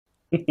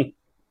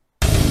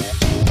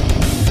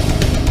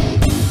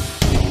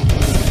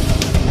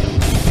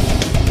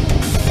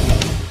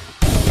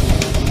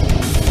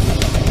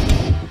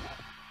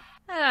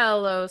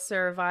Hello,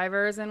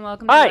 survivors, and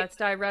welcome to Hi. Let's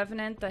Die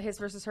Revenant, the His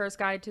versus Hers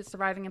Guide to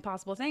Surviving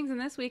Impossible Things. And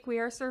this week we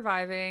are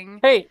surviving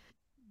Hey,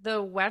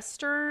 the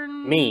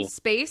Western, me.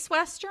 space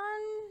Western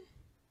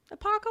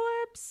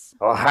apocalypse.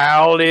 Well,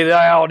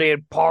 howdy,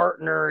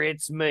 partner.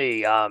 It's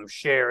me. I'm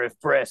Sheriff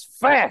Press,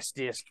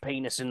 fastest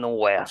penis in the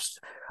West.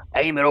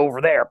 Aim it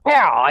over there.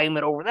 Pow! Aim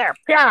it over there.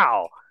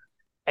 Pow!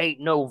 Ain't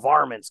no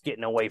varmints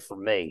getting away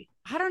from me.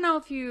 I don't know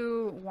if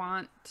you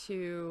want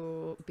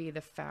to be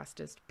the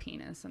fastest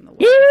penis in the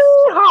West,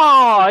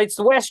 Yeehaw! It's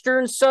the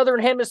western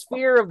southern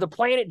hemisphere of the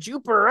planet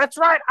Jupiter. That's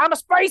right. I'm a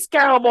space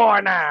cowboy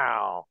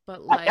now.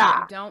 but like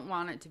you don't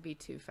want it to be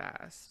too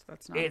fast.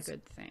 That's not a It's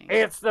good thing.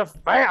 it's the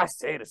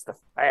fast. It's the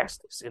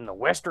fastest in the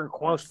western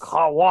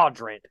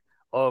quadrant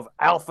of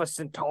Alpha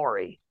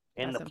Centauri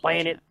in That's the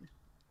planet unfortunate.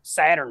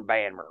 Saturn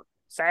Bammer.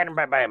 Saturn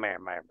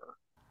Bammer.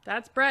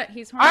 That's Brett.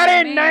 He's I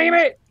horny didn't name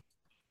it.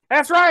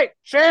 That's right,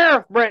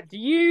 Sheriff Brett. To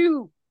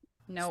you,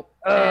 Nope.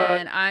 uh,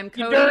 And I'm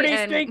you Cody. dirty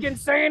and stinking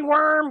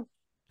sandworm.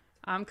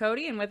 I'm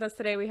Cody, and with us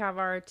today we have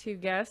our two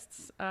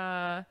guests,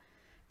 Clay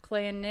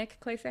and Nick.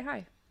 Clay, say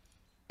hi.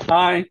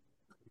 Hi. Nick,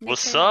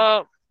 What's say hi.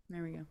 up?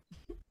 There we go.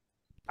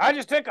 I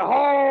just took a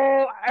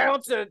whole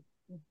ounce of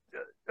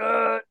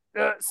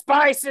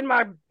spice in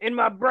my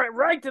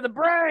right to the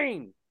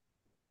brain.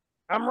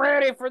 I'm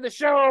ready for the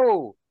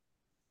show,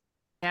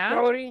 Yeah?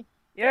 Cody.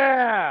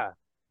 Yeah.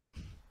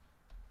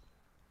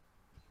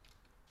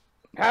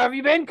 How have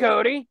you been,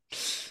 Cody?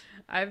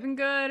 I've been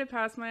good. I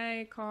passed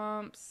my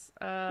comps.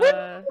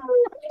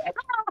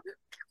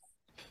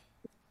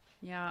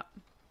 Yeah.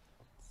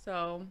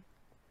 So,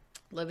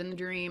 living the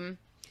dream.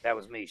 That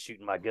was me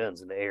shooting my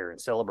guns in the air in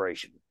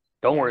celebration.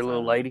 Don't Yeah, worry, I saw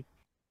little that. lady.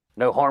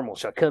 No harm will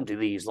shall come to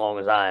thee as long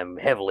as I am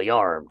heavily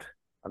armed.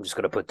 I'm just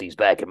going to put these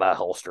back in my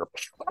holster.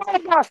 Oh,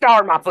 gosh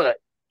darn my foot.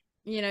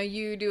 You know,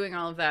 you doing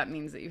all of that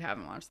means that you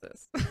haven't watched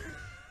this.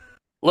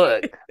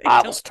 Look, They I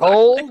don't was talk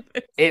told like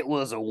this. it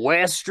was a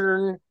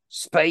Western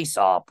space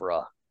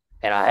opera,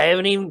 and I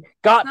haven't even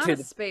got It's to not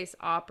a the. space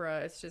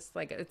opera. It's just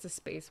like it's a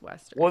space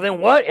western. Well, then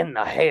what in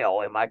the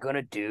hell am I going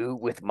to do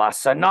with my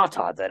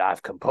sonata that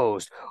I've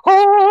composed?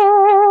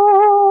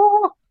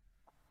 Oh!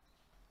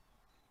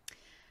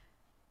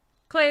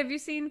 Clay, have you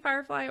seen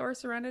Firefly or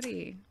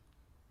Serenity?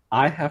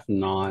 I have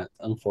not,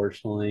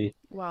 unfortunately.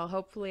 Well,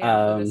 hopefully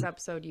after this Um,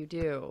 episode you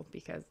do,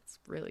 because it's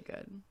really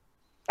good.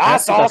 I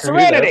I've seen saw Doctor Who, though.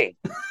 Serenity.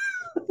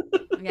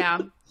 Yeah.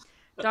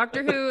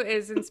 Doctor Who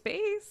is in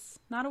space.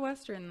 Not a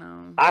Western,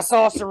 though. I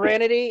saw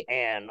Serenity,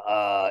 and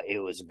it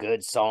was a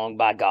good song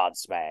by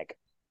Godsmack.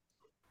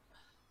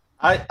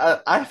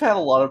 I've had a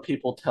lot of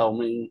people tell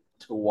me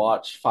to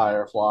watch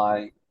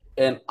Firefly,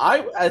 and I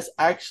was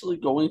actually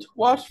going to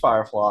watch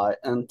Firefly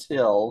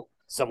until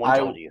Someone I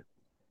told you.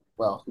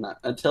 not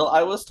until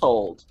I was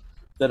told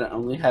that it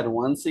only had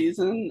one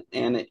season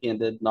and it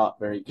ended not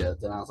very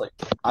good. And I was like,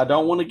 I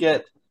don't want to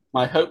get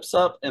my hopes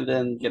up and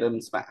then get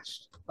them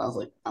smashed. I was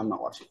like, I'm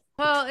not watching.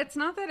 Well, it's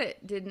not that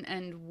it didn't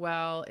end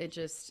well. It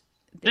just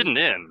Didn't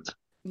end.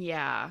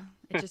 Yeah,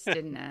 it just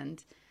didn't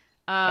end.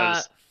 I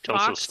just told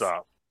us to Fox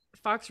stop.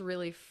 Fox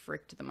really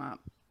fricked them up.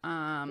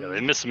 Yeah,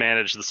 they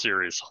mismanaged the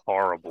series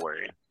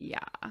horribly. Yeah.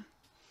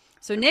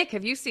 So Nick,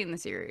 have you seen the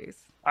series?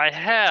 I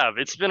have.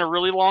 It's been a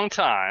really long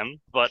time,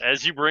 but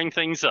as you bring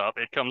things up,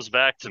 it comes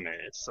back to me.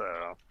 So,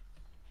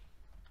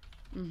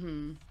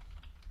 Mm-hmm.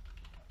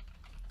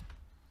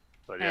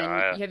 but And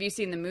yeah, have you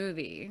seen the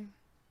movie?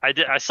 I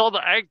did.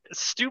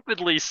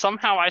 Stupidly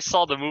somehow I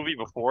saw the movie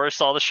before I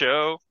saw the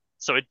show,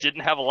 so it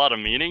didn't have a lot of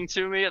meaning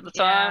to me at the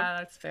time. Yeah,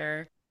 that's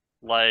fair.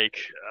 Like,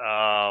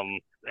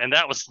 and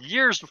that was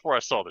years before I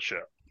saw the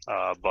show.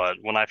 But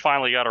when I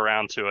finally got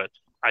around to it,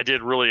 I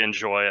did really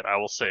enjoy it. I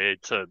will say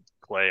to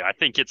Clay, I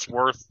think it's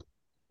worth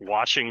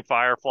watching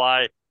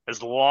Firefly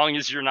as long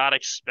as you're not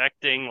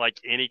expecting like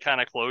any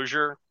kind of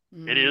closure.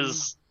 It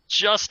is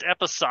just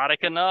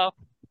episodic enough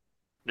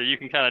that you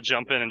can kind of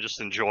jump in and just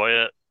enjoy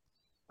it.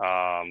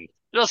 It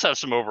does have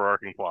some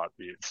overarching plot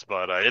beats,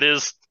 but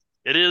what's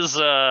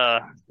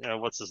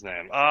his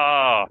name?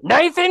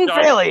 Nathan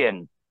Joss-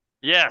 Fillion.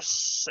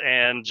 Yes,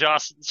 and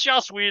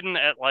Joss Whedon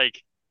at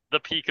like the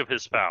peak of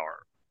his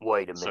power.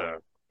 Wait a minute. So,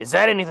 Is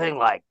that anything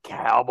like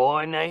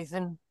Cowboy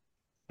Nathan?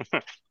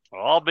 well,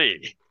 I'll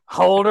be.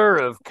 Holder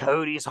of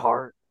Cody's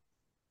heart.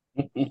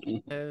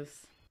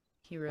 Is.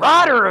 He really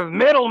Writer is. of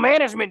middle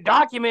management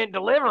document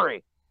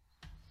delivery.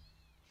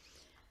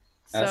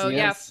 As So he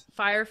yeah, is.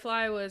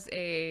 Firefly was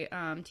a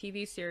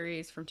TV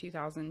series from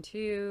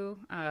 2002,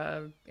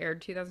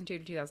 aired 2002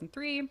 to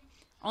 2003.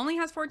 Only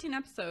has 14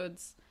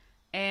 episodes,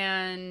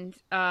 and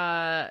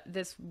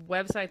this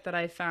website that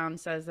I found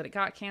says that it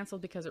got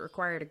canceled because it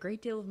required a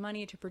great deal of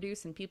money to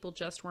produce, and people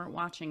just weren't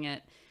watching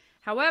it.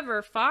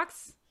 However,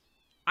 Fox,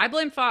 I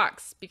blame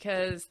Fox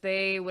because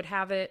they would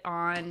have it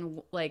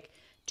on like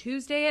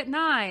Tuesday at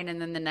 9,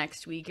 and then the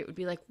next week it would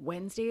be like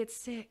Wednesday at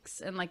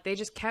 6, and like they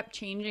just kept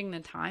changing the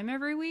time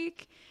every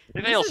week.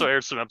 They also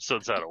aired some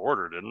episodes out of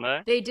order, didn't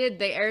they?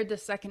 They aired the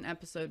second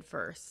episode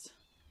first.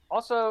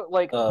 Also,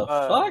 like,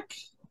 Fuck.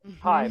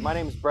 hi, my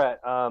name's Brett.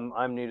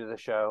 I'm new to the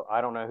show.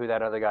 I don't know who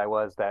that other guy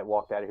was that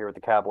walked out of here with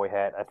the cowboy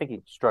hat. I think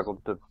he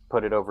struggled to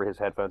put it over his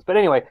headphones. But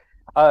anyway,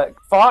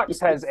 Fox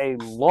has a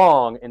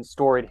long and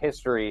storied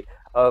history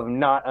of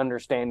not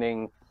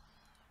understanding,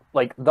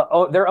 like,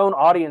 their own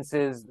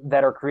audiences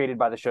that are created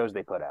by the shows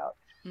they put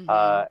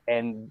out.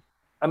 And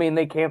I mean,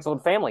 they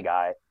canceled Family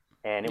Guy,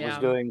 and it was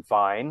doing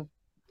fine.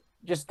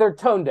 Just they're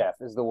tone deaf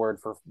is the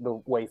word for the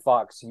way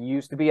Fox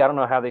used to be. I don't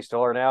know how they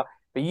still are now.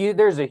 But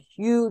there's a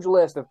huge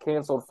list of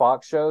canceled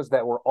Fox shows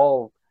that were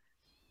all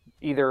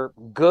either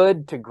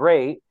good to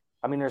great.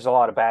 I mean, there's a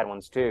lot of bad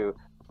ones too,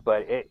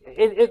 but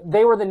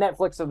they were the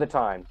Netflix of the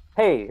time.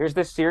 Hey, here's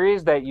this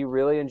series that you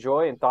really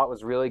enjoy and thought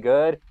was really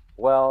good.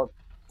 Well,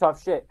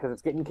 tough shit because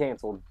it's getting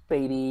canceled,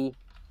 baby.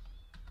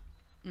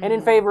 And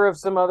in favor of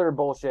some other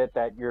bullshit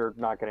that you're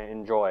not going to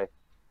enjoy.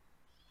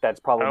 That's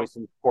probably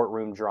some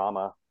courtroom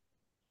drama.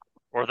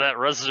 Or that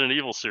Resident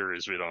Evil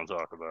series we don't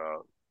talk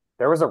about.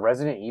 There was a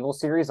Resident Evil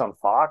series on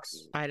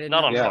Fox? I didn't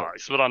Not know. on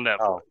Fox, but on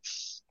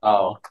Netflix.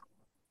 Oh.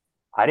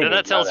 I didn't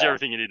that tells you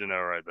everything you need to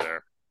know right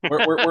there.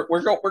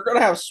 we're going to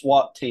have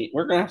SWAT team.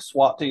 We're going to have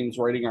SWAT teams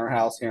raiding our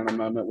house here in a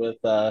moment with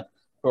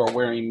who are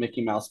wearing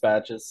Mickey Mouse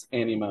badges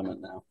any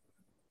moment now.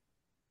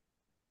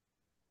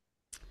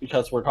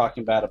 Because we're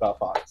talking bad about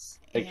Fox,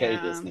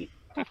 aka Disney.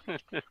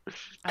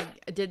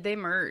 Did they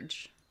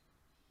merge?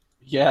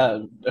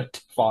 Yeah,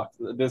 Fox.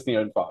 Disney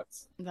owned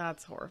Fox.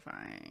 That's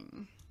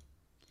horrifying.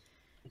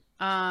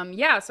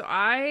 Yeah, so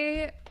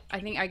I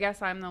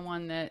guess I'm the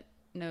one that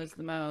knows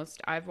the most.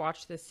 I've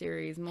watched this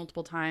series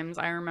multiple times.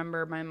 I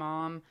remember my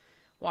mom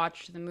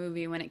watched the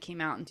movie when it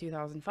came out in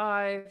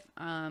 2005,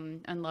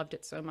 and loved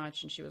it so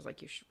much, and she was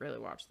like, you should really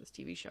watch this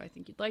TV show. I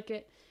think you'd like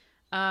it.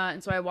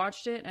 And so I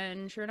watched it,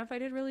 and sure enough, I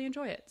did really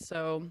enjoy it.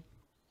 So,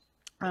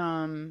 I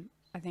don't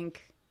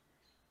think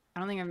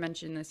I've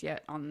mentioned this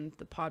yet on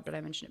the pod, but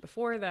I mentioned it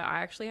before that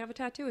I actually have a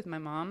tattoo with my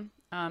mom.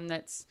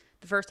 That's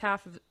the first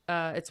half of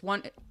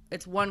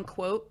it's one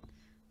quote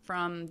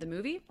from the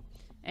movie,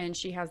 and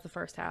she has the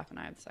first half and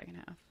I have the second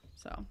half.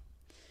 So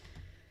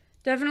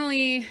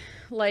definitely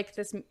like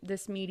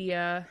this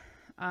media,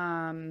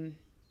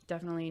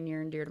 definitely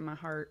near and dear to my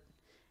heart,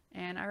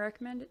 and I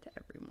recommend it to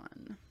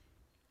everyone.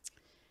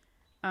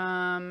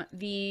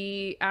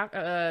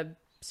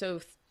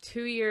 So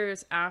 2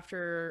 years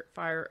after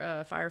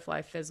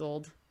Firefly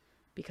fizzled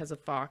because of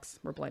Fox,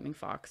 we're blaming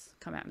Fox.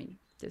 Come at me,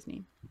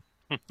 Disney.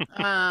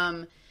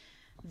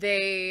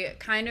 They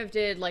kind of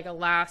did like a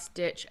last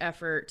ditch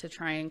effort to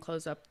try and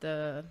close up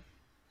the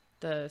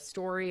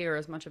story, or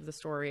as much of the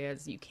story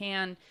as you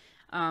can,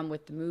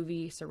 with the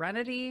movie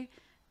Serenity.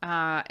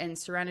 And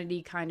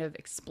Serenity kind of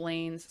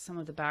explains some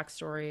of the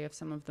backstory of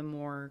some of the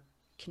more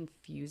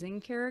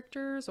confusing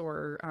characters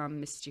or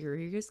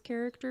mysterious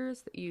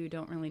characters that you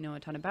don't really know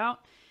a ton about.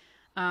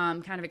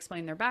 Kind of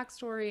explain their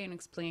backstory and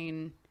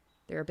explain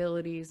their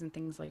abilities and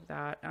things like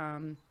that.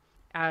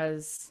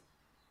 As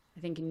I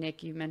think,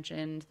 Nick, you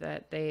mentioned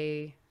that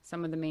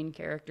some of the main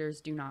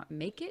characters do not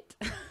make it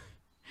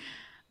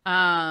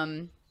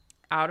out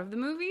of the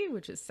movie,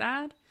 which is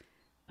sad.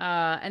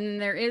 And then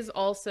there is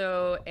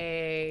also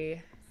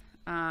a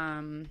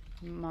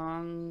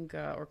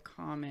manga or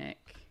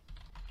comic.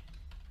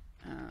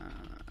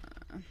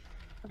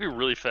 I'd be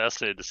really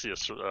fascinated to see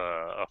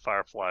a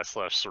Firefly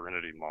 /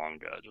 Serenity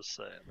manga. Just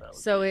saying.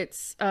 So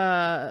it's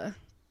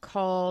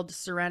called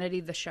Serenity: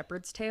 The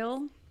Shepherd's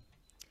Tale.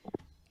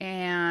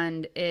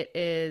 And it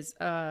is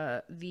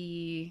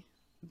the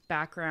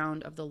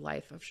background of the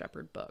life of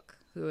Shepherd Book,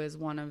 who is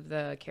one of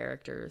the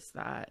characters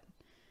that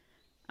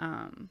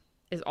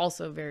is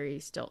also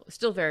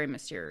still very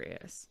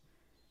mysterious.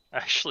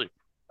 Actually,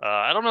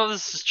 I don't know if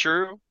this is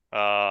true,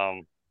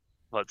 but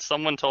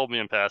someone told me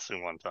in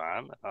passing one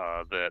time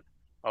that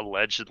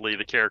allegedly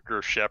the character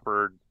of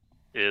Shepherd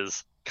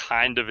is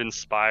kind of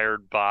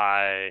inspired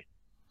by,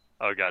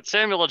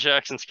 Samuel L.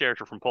 Jackson's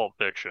character from Pulp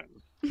Fiction.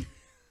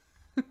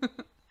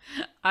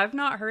 I've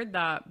not heard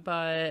that,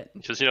 but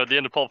because at the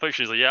end of Pulp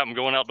Fiction, he's like, "Yeah, I'm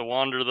going out to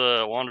wander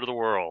the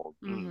world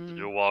and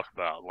do a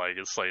walkabout." Like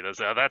it's like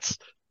that's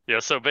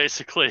So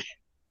basically,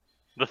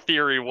 the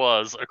theory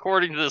was,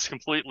 according to this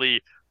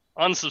completely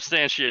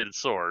unsubstantiated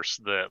source,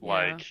 that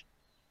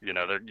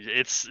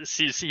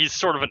he's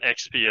sort of an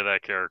XP of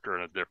that character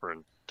in a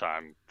different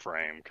time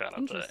frame kind of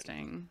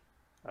interesting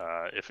thing.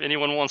 If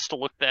anyone wants to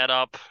look that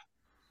up,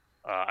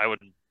 I would.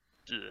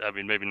 I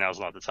mean, maybe now's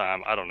not the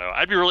time. I don't know.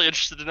 I'd be really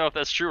interested to know if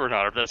that's true or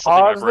not, or if that's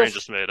something my brain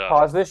just made up.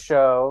 Pause this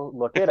show,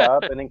 look it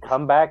up, and then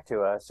come back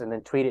to us, and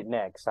then tweet it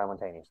next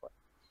simultaneously.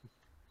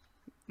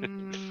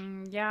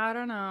 Yeah, I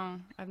don't know.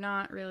 I'm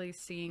not really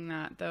seeing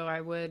that, though.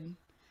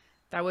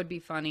 That would be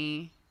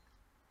funny.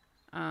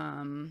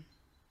 That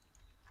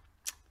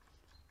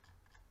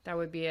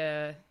would be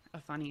a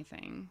funny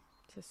thing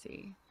to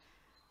see.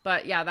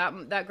 But yeah,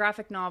 that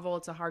graphic novel,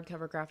 it's a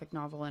hardcover graphic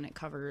novel, and it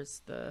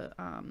covers the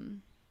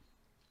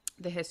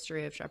the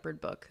history of Shepherd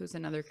Book, who's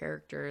another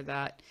character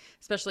that,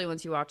 especially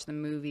once you watch the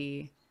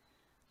movie,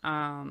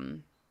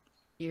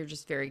 you're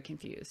just very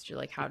confused. You're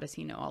like, how does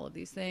he know all of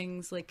these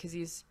things? Like, because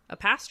he's a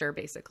pastor,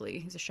 basically.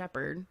 He's a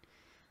shepherd,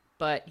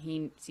 but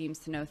he seems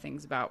to know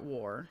things about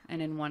war.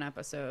 And in one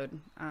episode,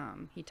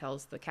 he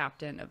tells the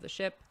captain of the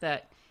ship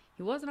that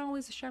he wasn't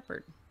always a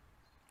shepherd.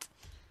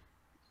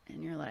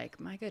 And you're like,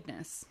 my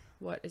goodness,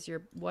 what is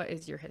your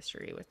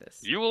history with this?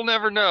 You will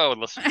never know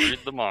unless you read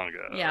the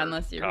manga. Yeah,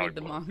 unless you read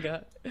the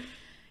manga.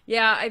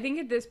 Yeah, I think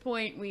at this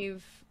point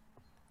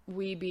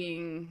we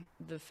being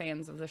the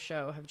fans of the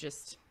show have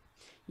just,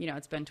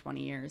 it's been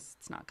 20 years.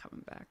 It's not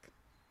coming back.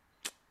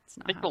 It's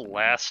not I think happening. the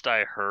last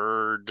I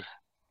heard,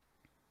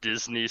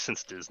 Disney,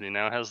 since Disney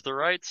now has the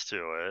rights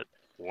to it,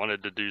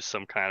 wanted to do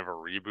some kind of a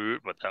reboot,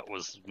 but that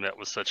was met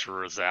with such a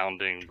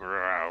resounding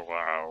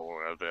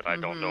wow that I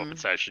don't know if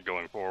it's actually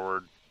going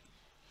forward.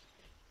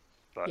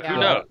 But who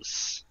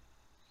knows?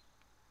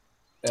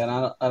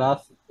 And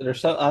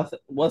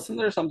wasn't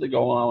there something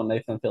going on with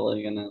Nathan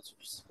Fillion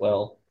as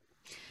well?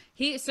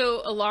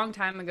 So a long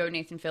time ago,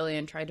 Nathan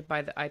Fillion tried to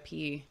buy the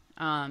IP,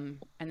 and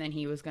then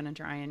he was going to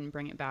try and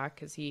bring it back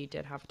because he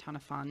did have a ton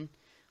of fun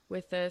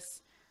with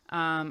this.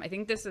 I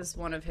think this is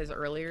one of his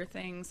earlier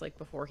things, like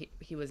before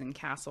he was in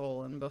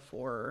Castle and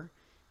before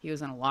he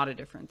was in a lot of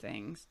different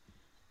things.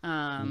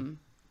 And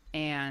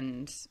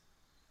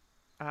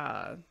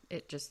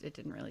it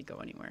didn't really go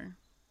anywhere.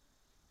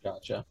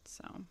 Gotcha.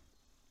 So,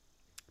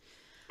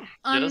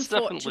 Yeah,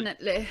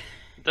 unfortunately.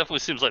 Definitely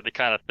seems like the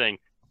kind of thing.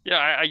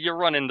 Yeah, you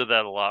run into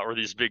that a lot where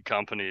these big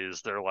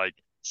companies, they're like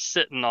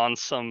sitting on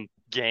some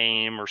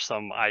game or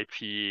some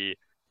IP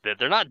that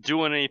they're not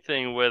doing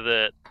anything with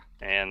it,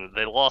 and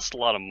they lost a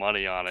lot of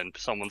money on it. And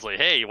someone's like,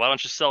 hey, why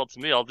don't you sell it to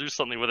me? I'll do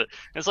something with it.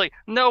 And it's like,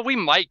 no, we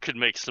could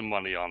make some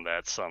money on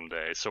that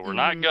someday, so we're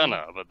not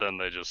gonna. But then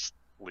they just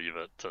leave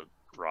it to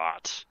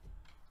rot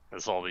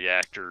as all the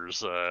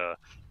actors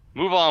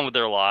move on with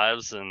their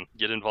lives and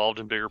get involved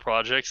in bigger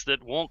projects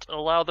that won't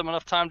allow them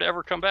enough time to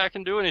ever come back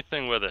and do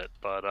anything with it.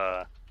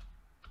 But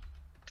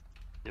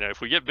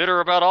if we get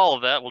bitter about all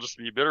of that, we'll just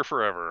be bitter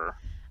forever.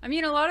 I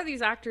mean, a lot of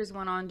these actors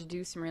went on to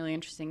do some really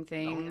interesting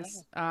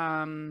things. Oh,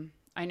 yeah.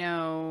 I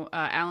know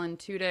Alan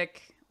Tudyk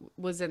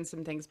was in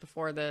some things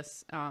before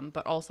this,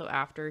 but also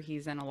after.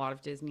 He's in a lot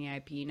of Disney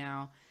IP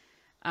now.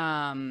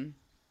 Alan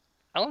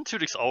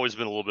Tudyk's always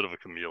been a little bit of a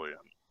chameleon.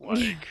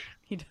 Like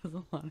he does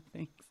a lot of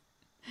things.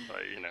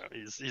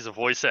 He's a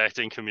voice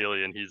acting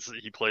chameleon.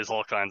 He plays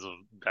all kinds of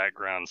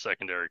background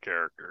secondary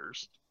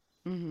characters.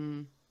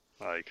 Mm-hmm.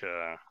 Like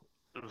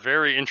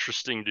very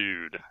interesting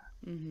dude.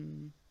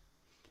 Mm-hmm.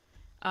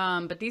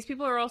 But these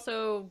people are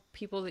also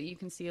people that you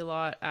can see a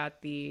lot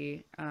at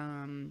the.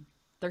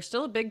 There's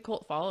still a big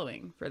cult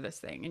following for this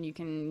thing, and you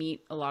can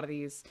meet a lot of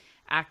these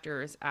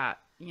actors at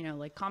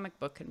like comic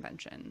book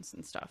conventions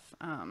and stuff,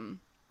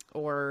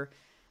 or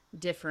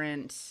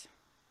different.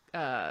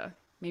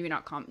 Maybe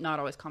not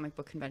always comic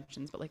book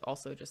conventions, but like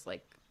also just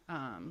like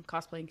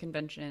cosplaying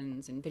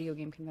conventions and video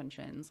game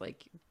conventions.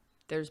 Like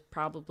there's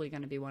probably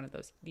going to be one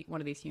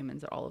of these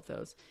humans at all of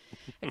those.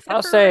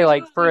 I'll say,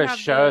 like, for a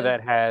show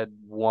that had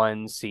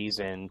one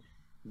season,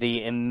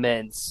 the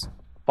immense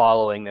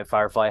following that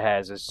Firefly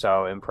has is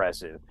so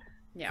impressive.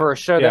 Yeah. For a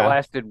show that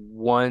lasted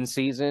one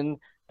season,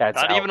 that's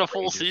not outrageous. even a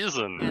full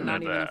season. Yeah,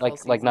 not even a full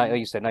season. Like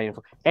you said, not even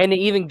full, and to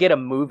even get a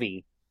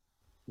movie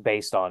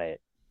based on it.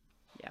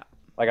 Yeah.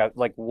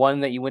 Like one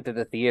that you went to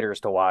the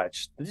theaters to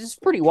watch. This is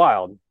pretty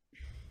wild.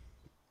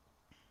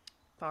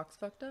 Fox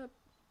fucked up.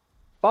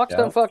 Fox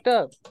done fucked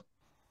up.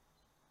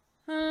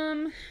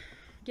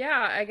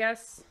 Yeah, I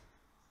guess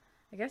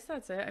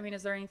that's it. I mean,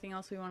 is there anything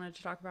else we wanted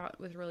to talk about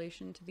with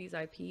relation to these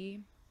IP?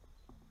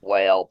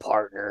 Well,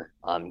 partner,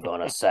 I'm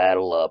gonna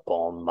saddle up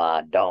on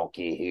my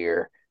donkey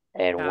here,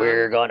 and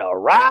we're gonna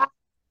ride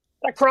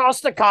across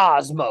the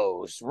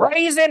cosmos,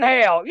 raising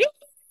hell.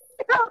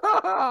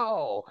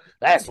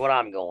 That's what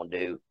I'm gonna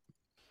do.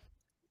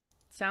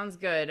 Sounds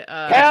good.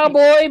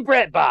 Cowboy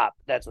Brett Bop.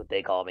 That's what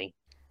they call me.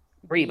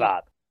 Bree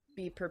Bop.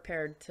 Be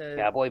prepared to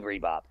Cowboy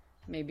Bebop.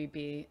 Maybe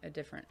be a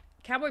different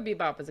Cowboy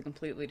Bebop is a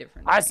completely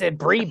different thing. I said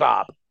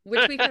Bebop,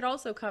 which we could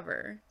also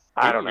cover.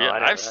 I don't know. Yeah,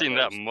 I've seen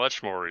that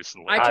much more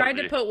recently. I tried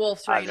to put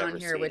Wolf's Rain on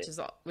here, which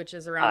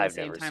is around the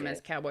same time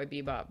as Cowboy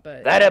Bebop,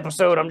 but that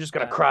episode I'm just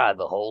gonna cry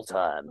the whole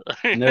time.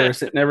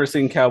 Never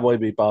seen Cowboy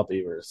Bebop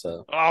either.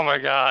 So oh my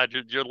god,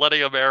 you're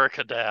letting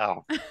America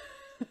down.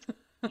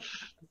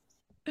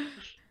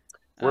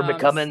 We're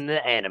becoming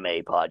the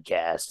anime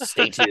podcast.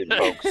 Stay tuned,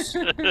 folks.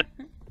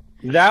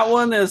 That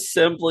one is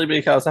simply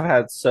because I've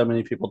had so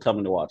many people tell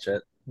me to watch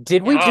it.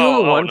 Did we do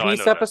a One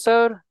Piece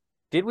episode?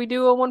 Did we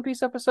do a One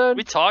Piece episode?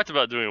 We talked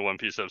about doing a One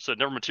Piece episode. It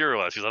never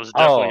materialized because I was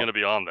definitely going to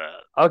be on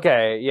that.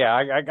 Okay, yeah,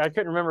 I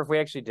couldn't remember if we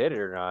actually did it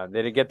or not.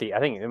 Did it get the? I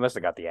think it must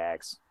have got the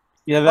axe.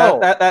 Yeah,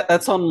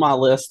 that's on my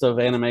list of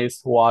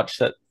animes to watch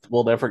that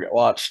will never get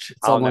watched.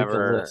 It's on the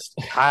list.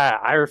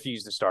 I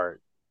refuse to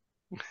start.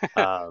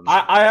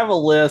 I have a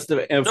list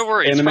of Don't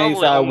worry, it's animes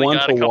probably that I only want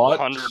got to a couple watch.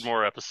 hundred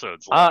more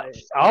episodes left.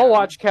 I'll Yeah.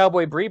 watch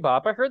Cowboy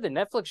Bebop. I heard the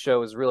Netflix show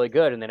was really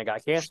good, and then it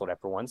got canceled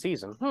after one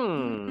season.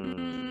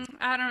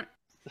 I don't.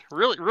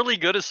 Really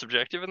good is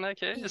subjective in that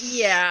case.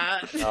 Yeah.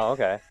 Oh,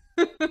 okay.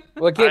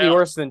 Well, it can't be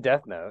worse than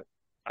Death Note.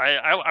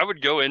 I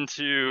would go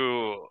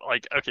into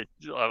like, okay,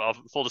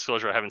 full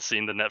disclosure, I haven't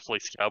seen the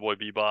Netflix Cowboy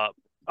Bebop.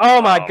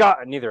 Oh my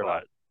god, neither have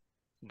I.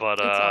 But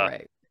It's all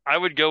right. I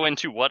would go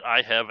into what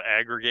I have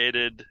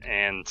aggregated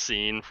and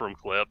seen from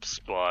clips,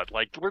 but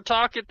like we're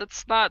talking,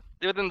 that's not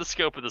within the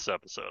scope of this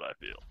episode, I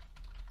feel.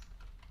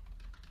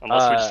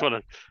 Unless we just want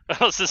to,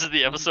 unless this is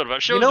the episode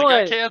about shows that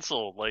got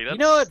canceled. Like, that's... You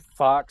know what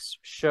Fox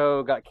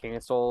show got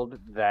canceled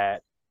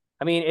that,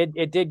 I mean,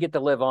 it did get to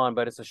live on,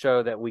 but it's a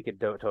show that we could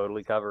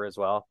totally cover as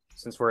well,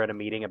 since we're at a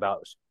meeting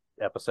about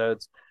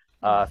episodes.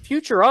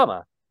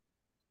 Futurama.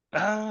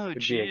 Oh, would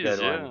be a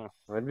good one.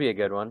 Would be a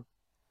good one.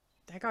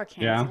 That got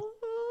canceled? Yeah.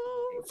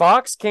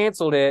 Fox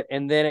canceled it,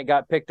 and then it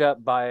got picked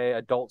up by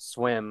Adult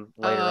Swim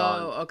later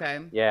on. Oh, okay.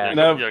 Yeah.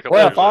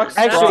 Well, Fox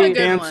actually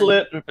canceled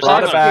it,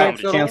 brought it back,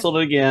 canceled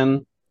it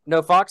again.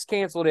 No, Fox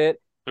canceled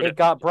it. It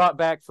got brought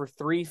back for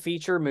 3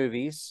 feature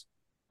movies.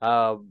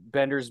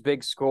 Bender's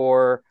Big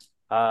Score.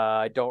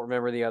 I don't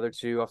remember the other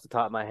 2 off the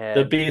top of my head.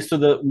 The Beast of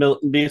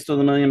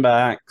the Million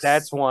Backs.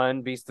 That's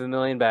one, Beast of the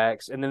Million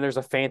Backs, and then there's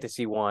a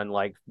fantasy one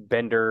like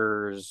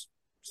Bender's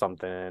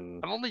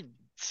something. I've only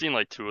seen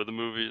like 2 of the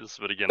movies,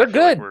 but again, they're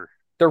good. Like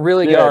they're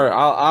really good.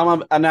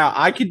 Now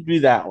I could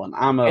do that one.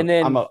 I'm a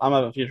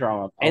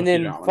Futurama. And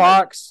then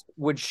Fox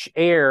would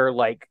air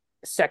like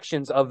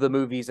sections of the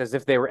movies as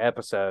if they were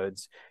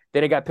episodes.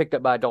 Then it got picked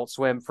up by Adult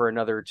Swim for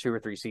another 2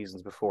 or 3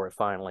 seasons before it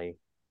finally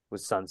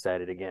was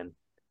sunsetted again.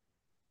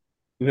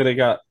 Then it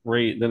got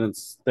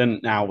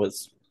now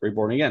it's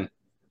reborn again.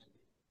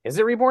 Is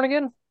it reborn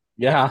again?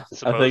 Yeah,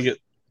 I think it.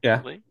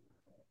 Yeah,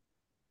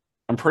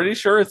 I'm pretty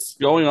sure it's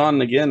going on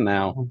again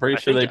now. I'm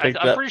pretty sure they picked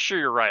up. I'm pretty sure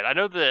you're right. I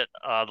know that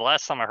the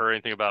last time I heard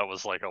anything about it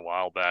was like a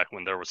while back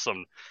when there was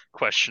some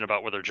question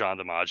about whether John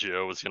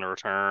DiMaggio was going to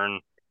return.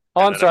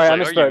 Oh, I'm sorry, I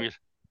misspoke.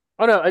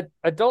 Oh no,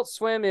 Adult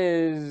Swim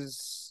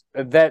is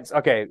that's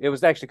okay. It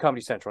was actually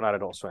Comedy Central, not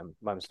Adult Swim.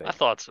 My mistake. I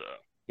thought so.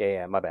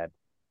 Yeah, my bad.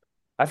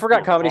 I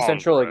forgot Comedy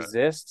Central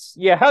exists.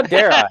 Yeah, how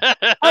dare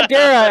I?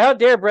 How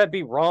dare Brett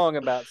be wrong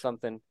about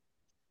something?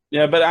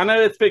 Yeah, but I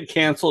know it's been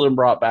canceled and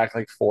brought back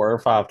like 4 or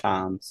 5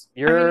 times.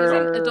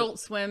 Isn't Adult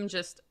Swim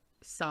just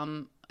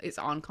it's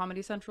on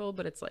Comedy Central,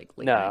 but it's like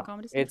late night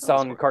Comedy Central? It's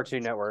on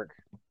Cartoon Network.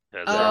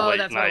 Yeah,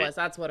 that's what it was.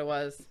 That's what it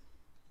was.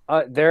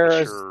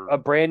 There's a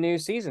brand new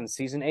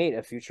season 8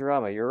 of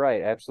Futurama. You're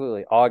right,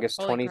 absolutely. August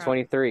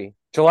 2023.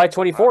 July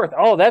 24th. Wow.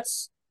 Oh,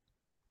 that's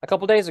a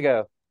couple days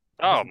ago.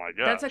 Oh my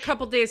god. That's a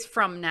couple days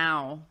from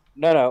now.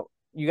 No.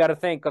 You got to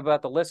think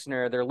about the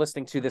listener. They're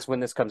listening to this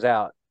when this comes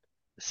out.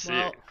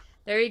 Well,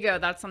 there you go.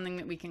 That's something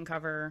that we can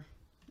cover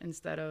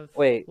instead of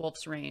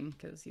Wolf's Rain,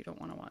 because you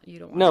don't want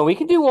to. No, we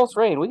can do Wolf's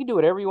Rain. We can do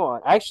whatever you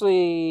want.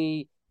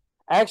 Actually,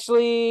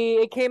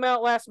 it came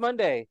out last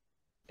Monday,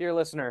 dear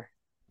listener.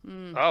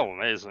 Oh,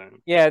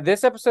 amazing. Yeah,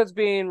 this episode's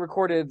being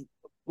recorded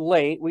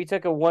late. We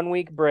took a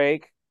 1-week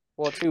break,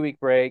 a 2-week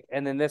break,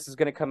 and then this is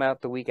going to come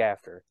out the week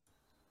after.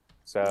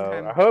 So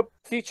I hope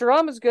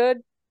Futurama's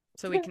good.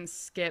 So we can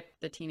skip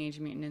the Teenage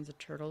Mutant Ninja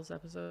Turtles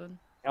episode?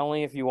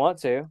 Only if you want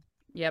to.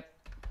 Yep.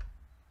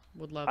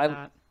 Would love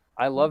that.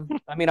 I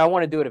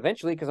want to do it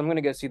eventually because I'm going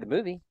to go see the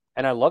movie.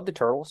 And I love the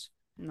Turtles.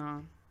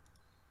 No.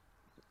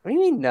 What do you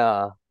mean,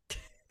 nah?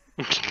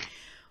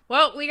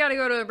 Well, we got to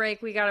go to a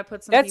break. We got to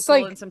put some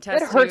people in some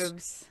test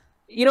tubes.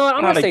 You know what?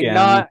 I'm going to say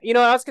nah. You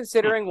know, I was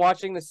considering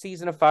watching the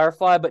season of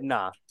Firefly, but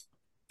nah.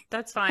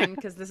 That's fine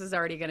because this is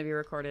already going to be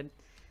recorded.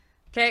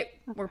 Okay,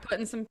 we're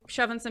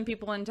shoving some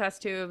people in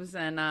test tubes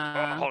and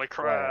holy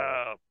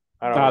crap.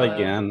 Not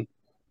again.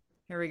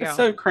 Here we go. It's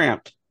so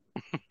cramped.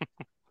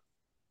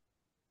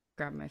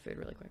 Grab my food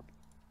really quick.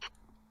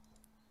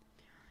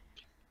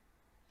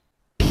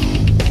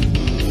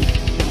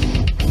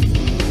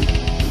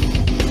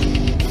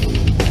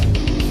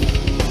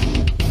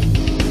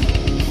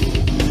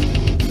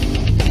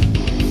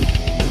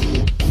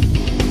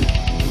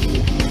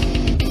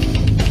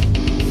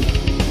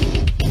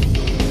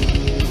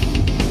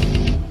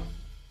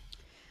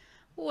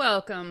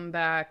 Welcome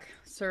back,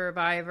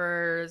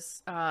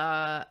 survivors.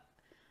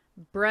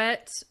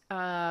 Brett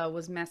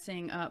was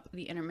messing up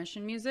the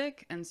intermission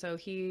music, and so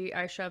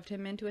I shoved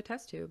him into a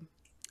test tube.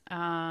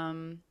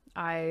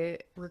 I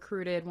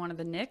recruited one of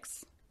the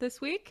Nicks this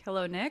week.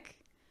 Hello, Nick.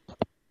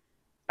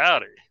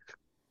 Howdy.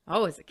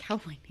 Oh, is it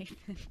Cowboy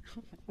Nathan?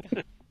 Oh my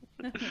god.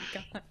 Oh my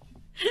god.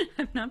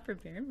 I'm not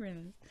prepared for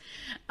this.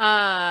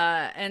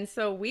 And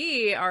so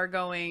we are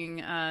going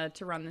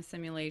to run the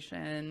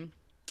simulation.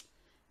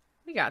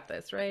 We got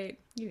this, right?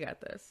 You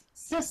got this.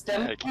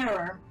 System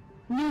error.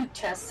 New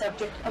test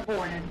subject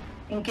aborted.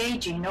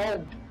 Engaging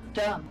old.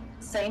 Dumb.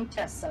 Same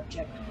test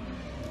subject.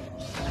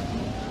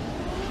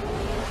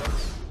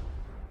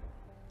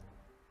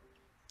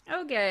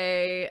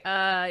 Okay.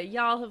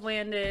 Y'all have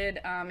landed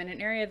in an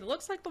area that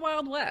looks like the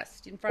Wild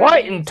West. In front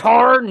What in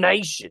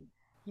tarnation?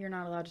 You're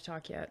not allowed to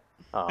talk yet.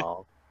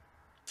 Oh.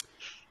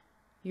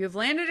 You have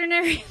landed in an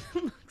area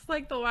that looks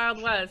like the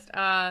Wild West.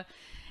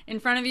 In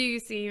front of you,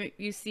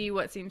 you see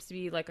what seems to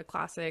be like a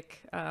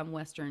classic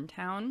Western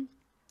town.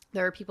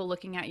 There are people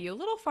looking at you a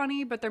little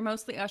funny, but they're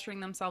mostly ushering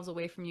themselves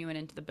away from you and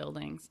into the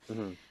buildings.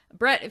 Mm-hmm.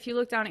 Brett, if you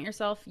look down at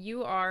yourself,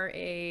 you are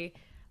a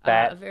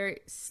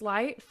very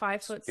slight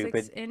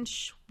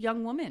 5'6"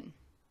 young woman.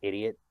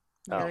 Idiot.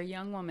 You're a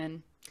young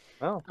woman.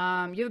 Oh.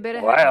 You have a bit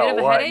of a What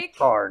headache.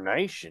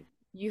 Incarnation.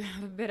 You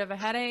have a bit of a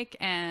headache,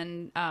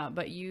 and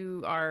but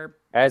you are,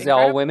 as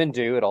all women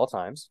do at all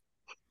times.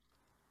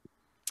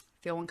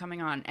 Feel one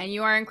coming on, and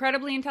you are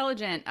incredibly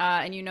intelligent,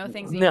 and you know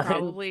things that you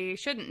probably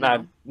shouldn't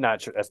know.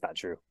 Not true. That's not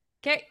true.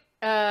 Okay,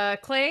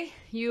 Clay,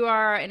 you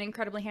are an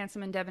incredibly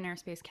handsome and debonair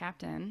space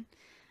captain,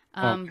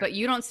 but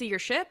you don't see your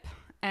ship.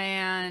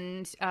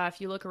 And if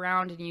you look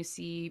around and you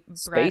see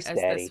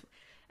Brett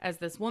as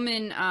this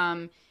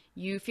woman,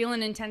 you feel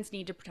an intense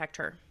need to protect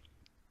her.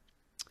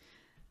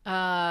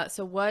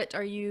 So what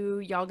are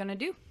y'all gonna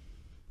do?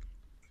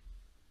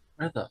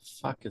 Where the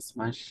fuck is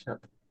my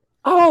ship?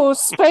 Oh,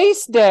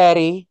 Space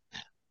Daddy,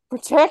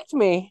 protect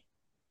me.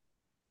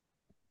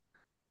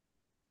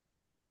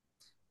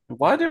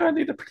 Why do I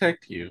need to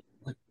protect you?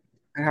 Like,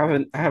 I have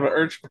an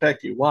urge to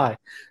protect you. Why?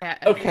 Yeah,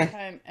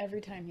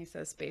 every time he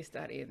says Space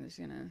Daddy,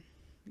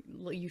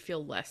 you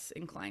feel less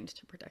inclined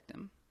to protect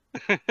him.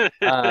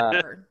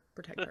 Or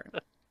protect her.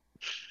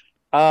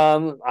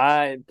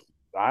 I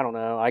don't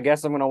know. I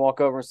guess I'm gonna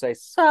walk over and say,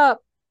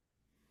 "Sup?"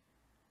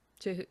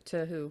 To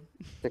who?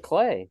 To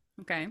Clay.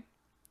 Okay.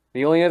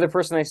 The only other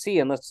person I see,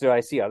 unless I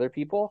see other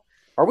people.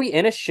 Are we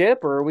in a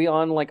ship or are we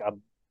on like a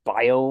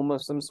biome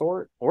of some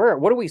sort?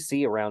 What do we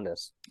see around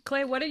us?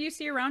 Clay, what did you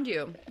see around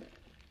you?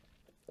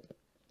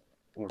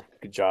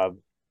 Good job.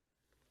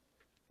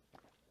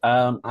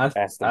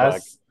 That's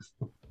the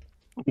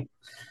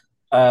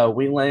bug.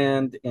 We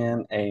land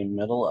in a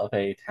middle of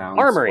a town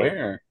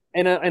square.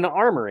 In an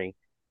armory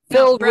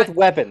filled with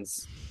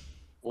weapons.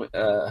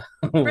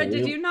 Brett,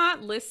 did you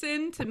not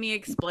listen to me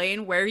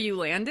explain where you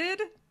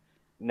landed?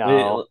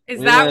 No.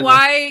 Is that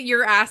why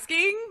you're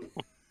asking?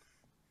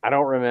 I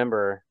don't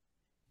remember.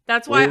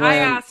 That's why I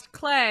asked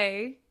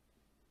Clay.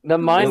 The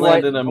mind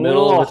wipe a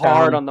little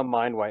hard on the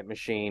mind wipe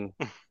machine.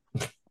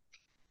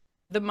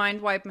 The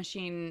mind wipe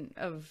machine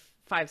of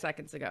 5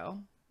 seconds ago.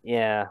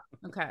 Yeah.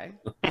 Okay.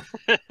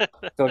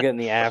 Still getting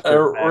the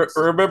after.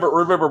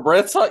 Remember,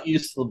 Brett's not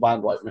used to the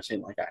mind wipe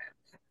machine like I am.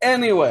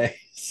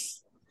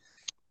 Anyways,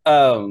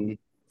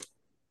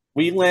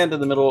 we land in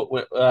the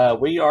middle.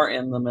 We are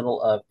in the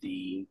middle of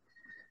the.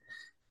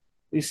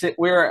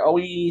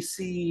 We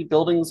see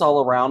buildings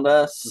all around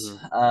us.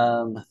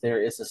 Mm-hmm.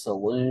 There is a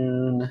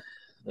saloon.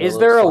 Is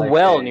there a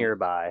well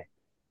nearby?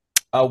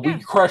 We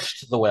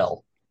crushed the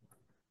well.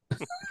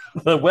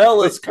 The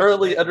well is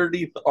currently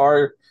underneath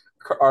our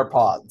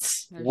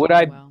pods.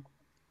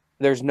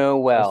 There's no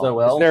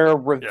well. Is there a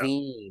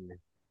ravine?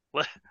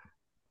 Yeah.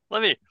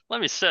 Let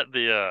me set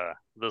the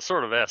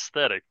sort of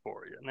aesthetic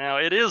for you. Now,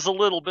 it is a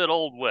little bit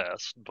Old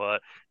West,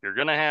 but you're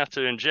gonna have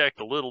to inject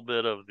a little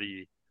bit of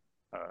the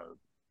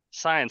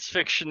science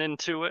fiction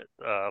into it.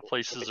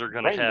 Places are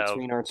gonna have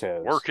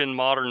working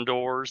modern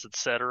doors,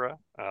 etc.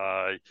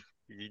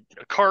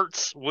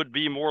 Carts would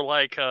be more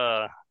like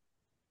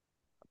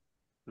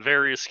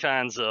various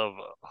kinds of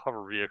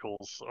hover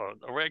vehicles.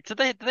 Did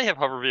they have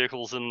hover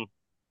vehicles in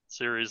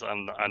series?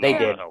 They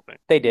did. Helping.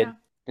 They did. Yeah.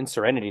 In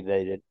Serenity,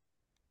 they did.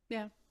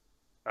 Yeah.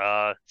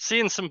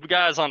 Seeing some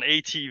guys on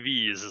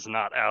ATVs is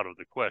not out of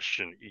the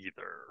question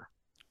either.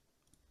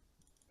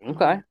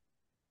 Okay.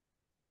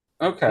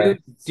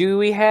 Do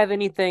we have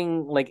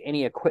anything like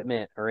any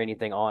equipment or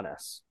anything on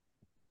us?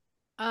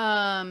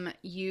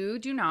 You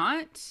do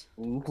not.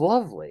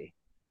 Lovely.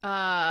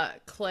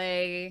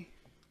 Clay,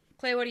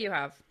 what do you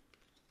have?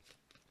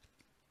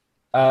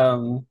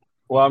 Well,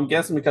 I'm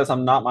guessing because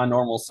I'm not my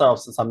normal self,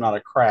 since I'm not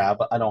a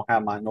crab, I don't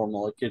have my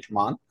normal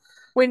accoutrement.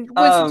 When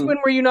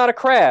were you not a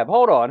crab?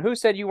 Hold on. Who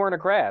said you weren't a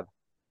crab?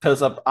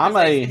 Because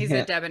he's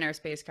a debonair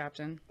space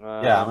captain.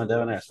 Yeah, I'm a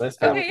debonair space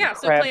captain. Okay, yeah,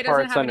 so Clay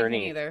doesn't have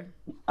anything either.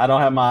 I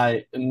don't have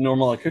my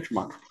normal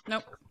accoutrement.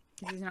 Nope,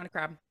 he's not a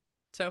crab.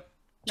 So,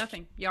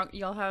 nothing.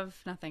 Y'all have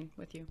nothing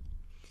with you.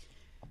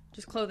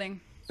 Just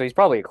clothing. So he's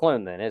probably a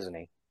clone then, isn't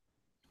he?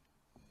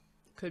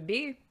 Could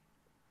be.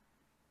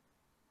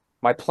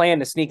 My plan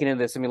to sneak into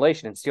the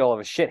simulation and steal all of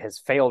his shit has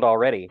failed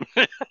already.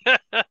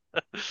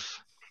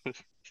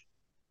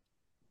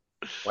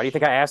 Why do you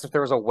think I asked if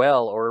there was a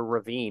well or a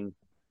ravine?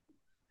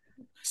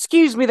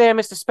 Excuse me there,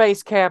 Mr.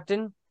 Space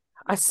Captain.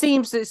 It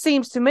seems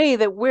to me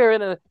that we're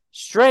in a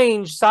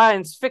strange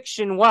science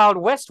fiction Wild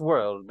West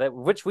world,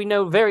 which we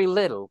know very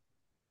little.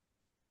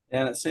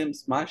 And it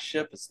seems my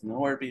ship is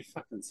nowhere to be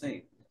fucking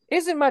seen.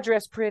 Isn't my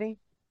dress pretty?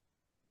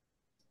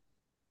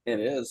 It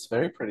is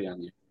very pretty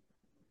on you.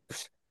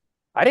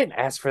 I didn't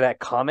ask for that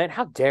comment.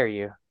 How dare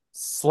you?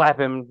 Slap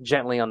him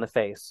gently on the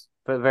face,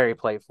 but very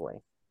playfully.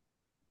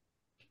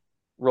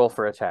 Roll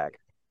for attack.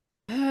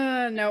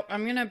 No,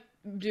 I'm gonna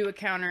do a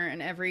counter,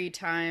 and every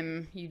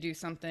time you do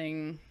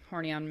something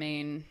horny on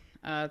main,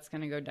 It's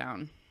gonna go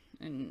down,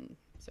 and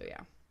so yeah,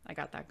 I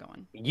got that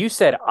going. You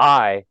said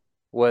I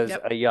was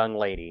Yep. a young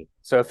lady.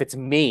 So if it's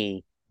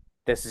me,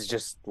 this is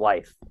just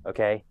life,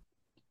 okay?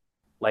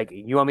 Like,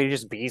 you want me to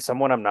just be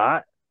someone I'm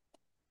not?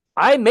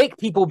 I make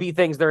people be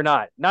things they're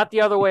not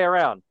the other way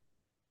around.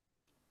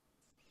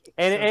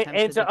 And, So and,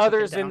 tempted and to to kick it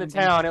others in down the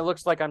again. town, it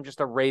looks like I'm just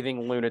a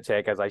raving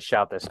lunatic as I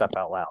shout this stuff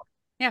out loud.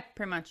 Yeah,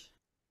 pretty much.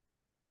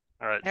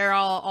 All right. They're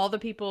all the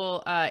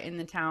people in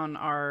the town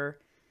are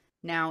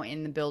now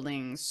in the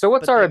buildings. So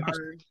what's but our they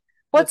are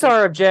what's looking-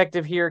 our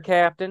objective here,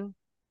 Captain?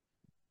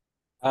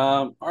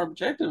 Our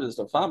objective is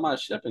to find my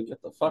ship and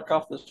get the fuck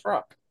off this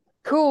rock.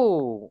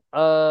 Cool.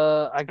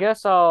 I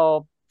guess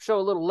I'll show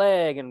a little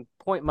leg and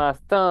point my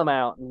thumb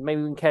out, and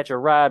maybe we can catch a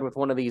ride with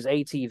one of these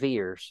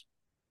ATVers.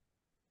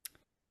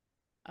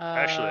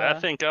 Actually, I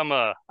think I'm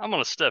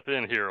gonna step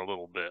in here a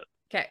little bit.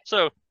 Okay.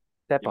 So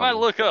Step you on might me.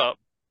 look up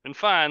and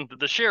find that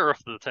the sheriff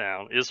of the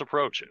town is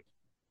approaching.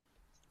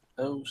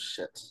 Oh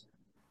shit.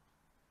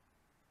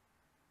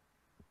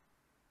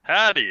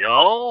 Howdy,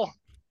 y'all.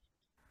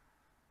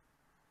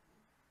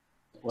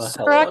 Well,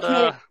 Sir,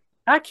 hello.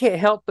 I can't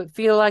help but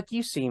feel like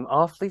you seem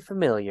awfully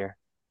familiar.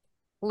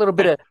 A little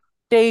bit of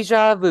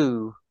deja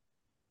vu.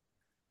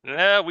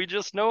 Yeah, we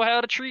just know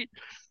how to treat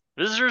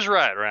visitors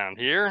right around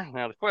here.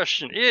 Now the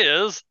question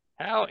is,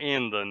 how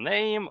in the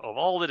name of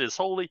all that is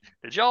holy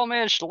did y'all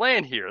manage to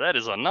land here? That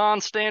is a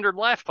non-standard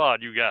life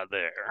pod you got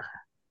there.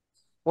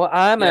 Well,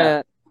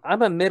 Yeah.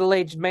 I'm a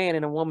middle-aged man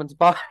in a woman's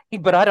body,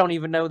 but I don't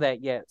even know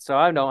that yet, so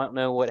I don't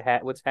know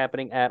what's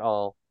happening at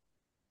all.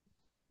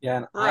 Yeah,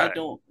 and I Right.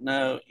 don't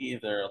know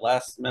either.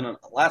 Last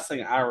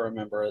thing I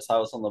remember is I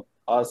was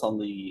on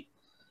the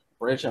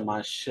bridge of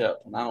my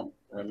ship, and I don't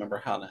remember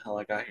how the hell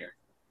I got here.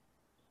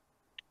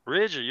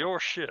 Bridge of your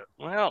ship.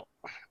 Well,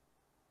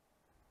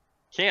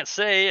 can't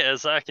say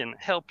as I can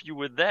help you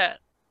with that.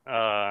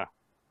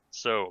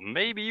 So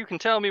maybe you can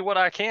tell me what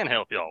I can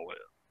help y'all with.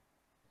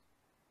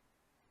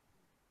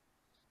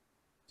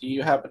 Do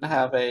you happen to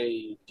have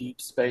a deep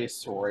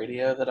space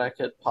radio that I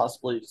could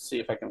possibly see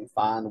if I can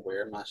find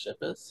where my ship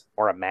is?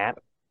 Or a map,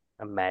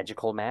 a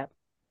magical map.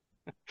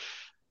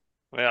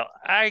 Well,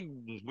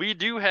 we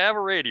do have a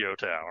radio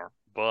tower,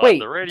 but Wait,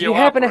 the do radio you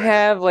happen to operator.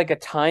 have like a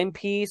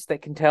timepiece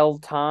that can tell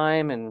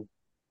time and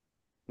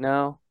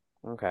no?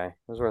 Okay, it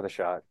was worth a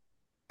shot.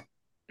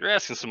 You're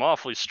asking some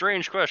awfully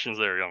strange questions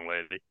there, young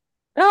lady.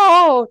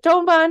 No,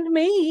 don't mind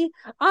me.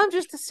 I'm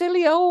just a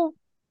silly old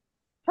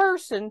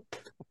person.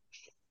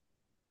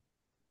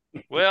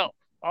 Well,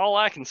 all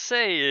I can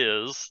say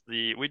is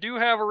we do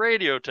have a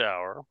radio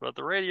tower, but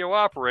the radio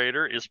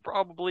operator is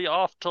probably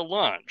off to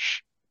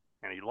lunch.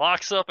 And he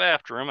locks up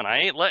after him, and I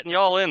ain't letting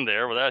y'all in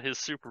there without his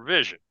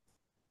supervision.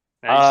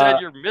 Now, you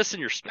said you're missing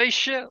your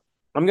spaceship?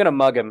 I'm gonna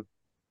mug him.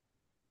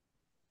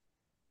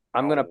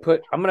 I'm gonna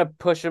Oh.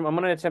 push him. I'm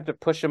gonna attempt to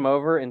push him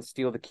over and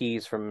steal the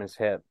keys from his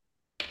hip.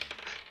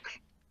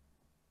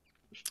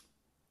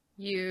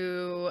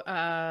 You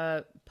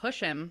push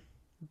him,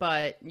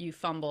 but you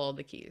fumble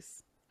the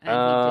keys,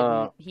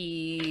 and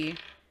he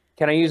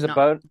Can I use did a not-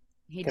 boat?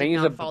 he Can I did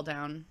use not a- fall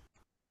down.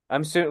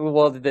 I'm assuming.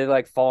 Well, did they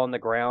like fall on the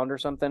ground or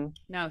something?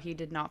 No, he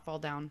did not fall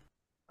down.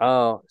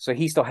 Oh, so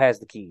he still has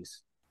the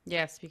keys.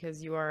 Yes,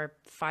 because you are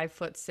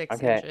 5'6"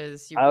 Okay.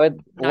 inches. You're I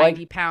would 90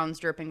 like. pounds,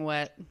 dripping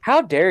wet.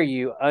 How dare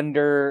you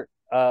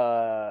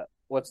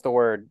what's the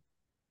word?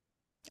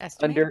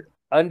 Estimate.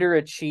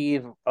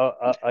 Underachieve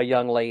a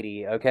young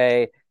lady,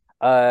 okay?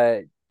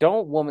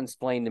 Don't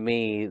woman-splain to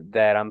me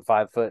that I'm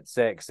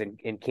 5'6"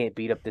 and can't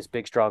beat up this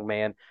big strong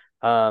man.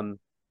 I'm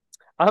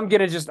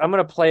gonna use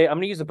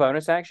a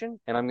bonus action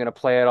and I'm gonna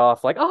play it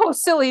off like, oh,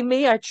 silly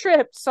me, I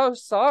tripped. So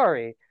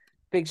sorry,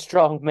 big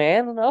strong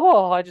man.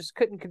 Oh, I just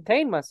couldn't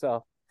contain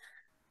myself.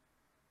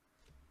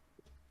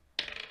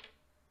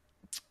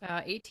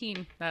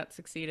 18. That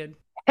succeeded.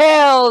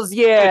 Hells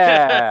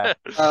yeah!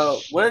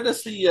 Where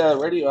does the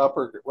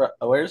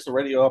where's the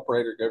radio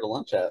operator go to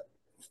lunch at?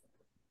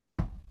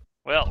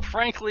 Well,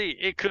 frankly,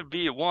 it could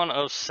be one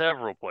of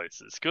several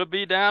places. Could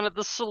be down at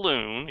the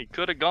saloon. He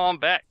could have gone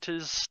back to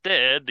his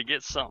stead to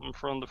get something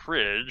from the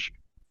fridge,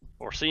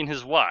 or seen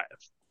his wife.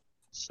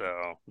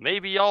 So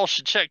maybe y'all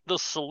should check the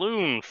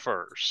saloon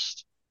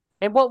first.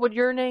 And what would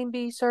your name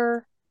be,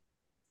 sir?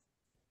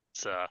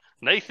 It's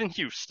Nathan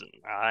Houston.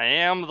 I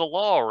am the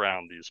law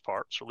around these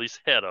parts, or at least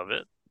head of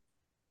it.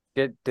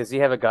 Does he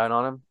have a gun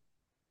on him?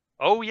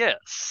 Oh,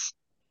 yes.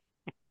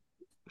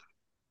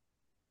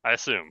 I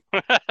assume.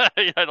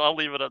 I'll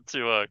leave it up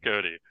to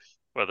Cody,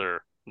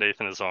 whether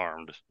Nathan is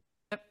armed.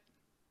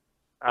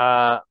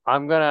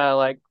 I'm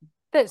gonna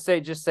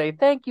just say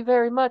thank you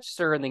very much,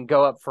 sir, and then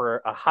go up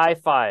for a high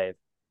five.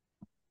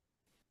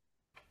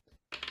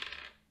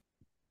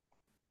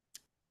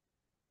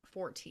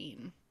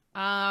 14.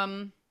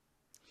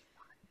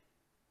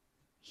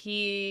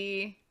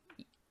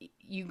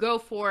 You go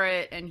for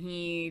it, and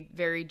he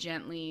very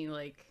gently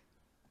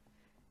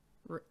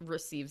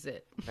receives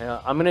it.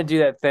 Yeah, I'm gonna do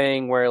that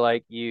thing where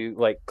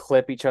you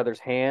clip each other's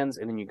hands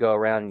and then you go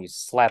around and you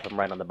slap them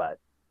right on the butt.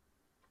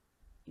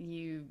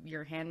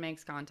 your hand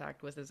makes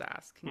contact with his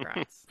ass.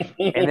 Congrats.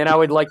 And then I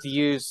would like to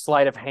use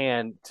sleight of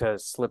hand to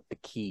slip the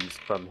keys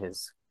from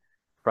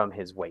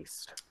his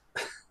waist.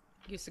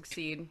 You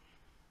succeed.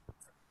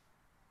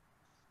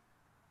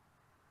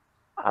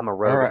 I'm a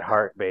rogue All at right.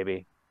 heart,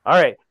 baby. All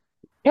right,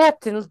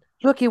 Captain,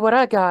 looky what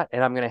I got,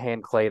 and I'm gonna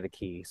hand Clay the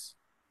keys.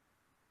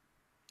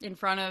 In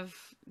front of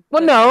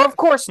Well, the no, sheriff. of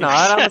course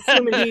not. I'm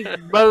assuming he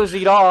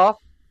moseyed off.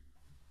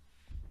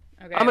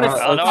 Okay. I'm gonna.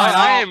 Oh, no, fine,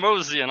 I ain't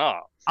moseying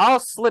off. I'll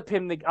slip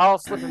him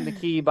the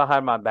key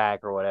behind my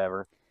back or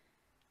whatever,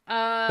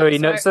 So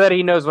so that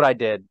he knows what I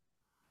did.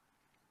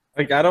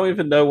 Like I don't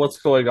even know what's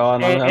going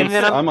on. And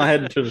then I'm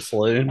headed to the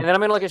saloon. And then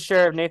I'm gonna look at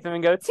Sheriff Nathan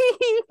and go, tee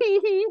hee hee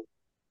hee.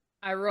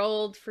 I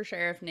rolled for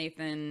Sheriff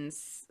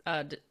Nathan's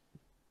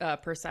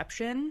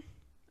perception.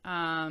 He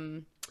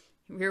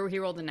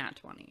rolled a nat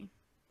 20.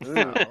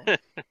 So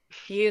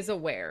he is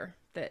aware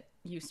that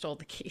you stole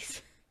the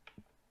keys.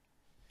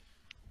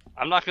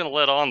 I'm not going to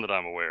let on that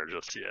I'm aware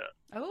just yet.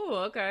 Oh,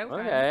 okay.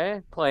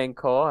 Okay, playing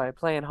coy,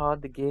 playing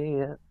hard to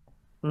get.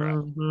 Right.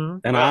 Mm-hmm.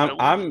 And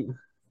Well,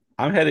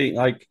 I'm heading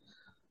like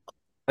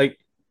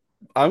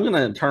I'm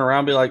gonna turn around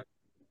and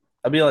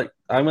be like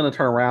I'm gonna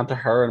turn around to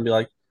her and be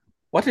like,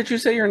 what did you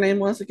say your name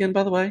was again,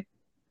 by the way?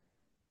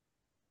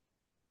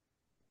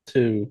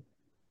 To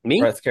Me?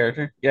 Brett's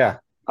character? Yeah.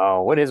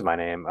 Oh, what is my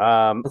name? Because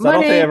I My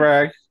don't think I name,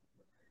 ever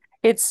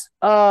it's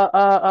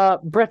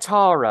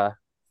Bretara.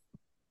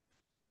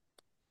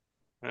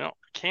 Well,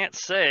 can't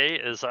say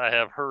as I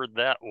have heard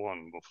that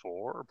one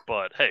before,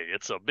 but hey,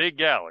 it's a big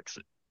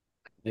galaxy.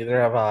 neither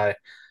have I.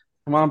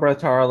 Come on, Brett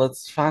Tara,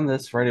 let's find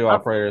this radio I'm-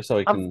 operator so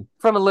we I'm can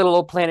from a little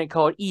old planet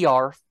called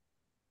ER.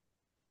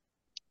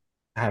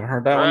 I haven't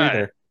heard that one Right.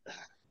 either.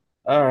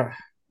 Uh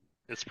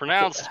It's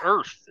pronounced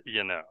Earth,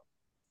 you know.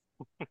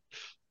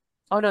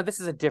 Oh no, this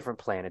is a different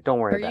planet. Don't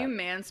worry Are about you it.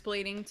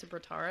 mansplaining to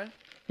Bratara?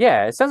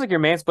 Yeah, it sounds like you're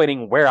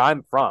mansplaining where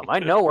I'm from. I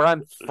know where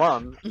I'm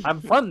from. I'm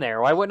from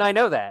there. Why wouldn't I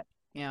know that?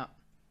 Yeah.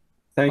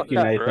 thank you,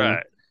 No. Nathan.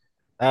 Right.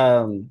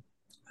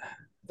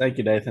 Thank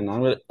you, Nathan.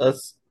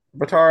 Let's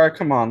Bratara,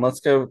 come on,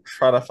 let's go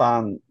try to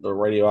find the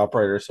radio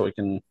operator so we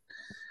can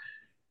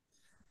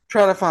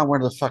try to find where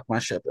the fuck my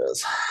ship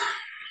is.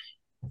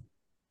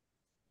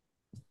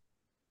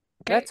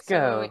 Okay, Let's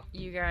go. So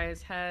you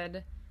guys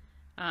head.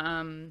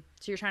 So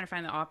you're trying to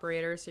find the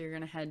operator. So you're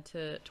gonna head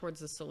towards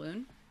the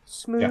saloon.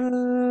 Smooth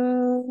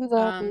So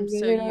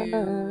you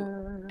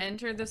operator.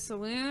 enter the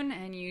saloon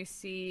and you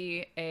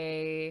see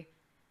a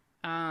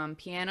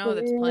piano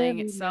that's playing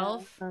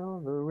itself.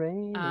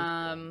 Playing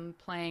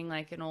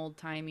like an old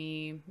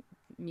timey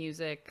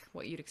music,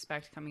 what you'd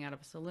expect coming out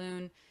of a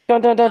saloon.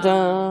 Dun dun dun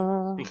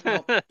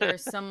dun.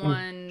 There's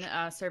someone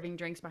serving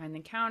drinks behind the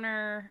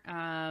counter,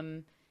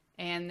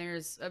 and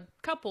there's a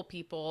couple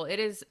people. It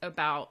is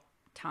about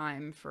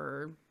time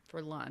for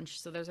lunch,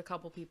 so there's a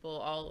couple people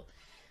all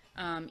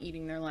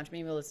eating their lunch.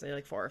 Maybe let's say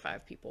like 4 or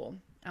 5 people,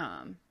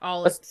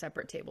 all at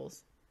separate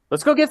tables.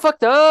 Let's go get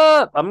fucked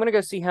up. I'm gonna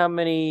go see how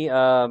many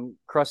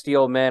crusty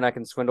old men I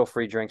can swindle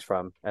free drinks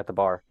from at the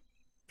bar.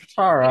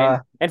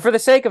 Bratara, And for the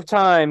sake of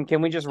time,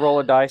 can we just roll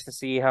a dice to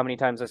see how many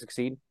times I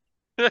succeed?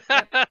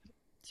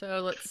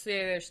 So let's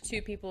say there's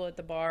 2 people at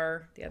the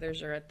bar. The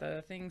others are at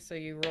the thing. So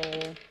you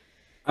roll.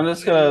 I'm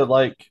just gonna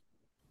like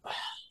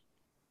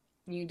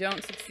You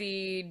don't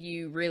succeed.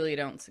 You really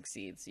don't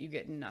succeed. So you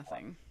get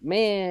nothing.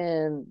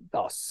 Man,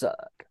 I'll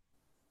suck.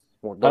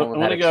 Well, I'm don't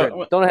gonna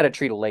go. know how to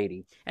treat a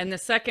lady. And the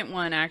second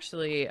one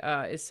actually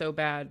is so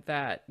bad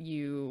that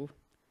you,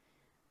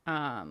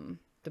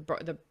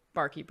 the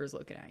barkeeper's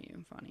looking at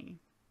you funny.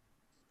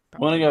 I'm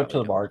gonna go up to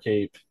the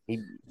Probably barkeep He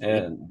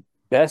and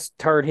best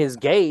turn his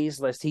gaze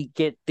lest he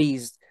get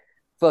these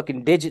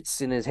fucking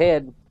digits in his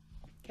head. don't.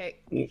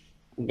 Okay.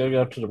 I'm gonna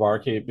go up to the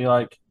barkeep, be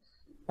like,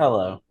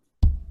 "Hello,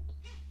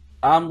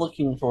 I'm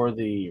looking for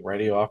the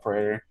radio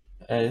operator.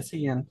 Is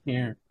he in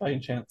here by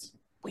any chance?"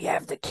 We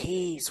have the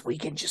keys. We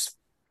can just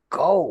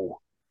go.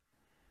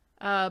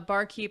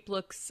 Barkeep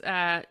looks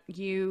at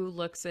you,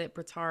 looks at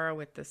Bratara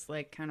with this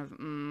like kind of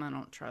I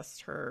don't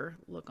trust her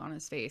look on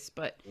his face,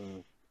 but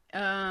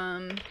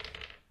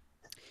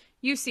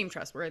you seem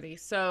trustworthy.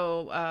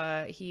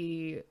 So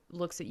he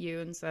looks at you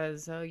and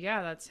says, "Oh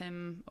yeah, that's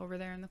him over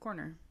there in the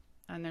corner."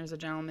 And there's a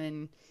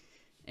gentleman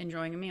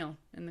enjoying a meal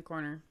in the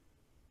corner.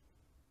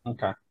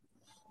 Okay.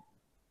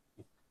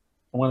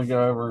 I'm gonna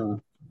go over and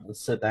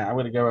sit down. I'm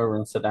gonna go over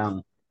and sit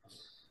down.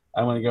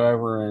 I'm gonna go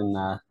over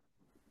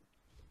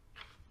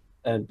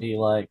and be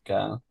like,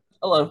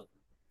 "Hello.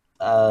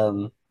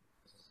 I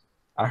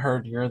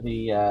heard you're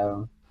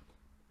the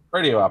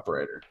radio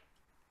operator.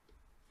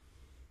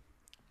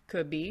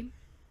 Could be.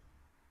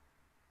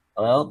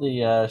 Well,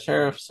 the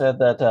sheriff said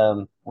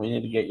that we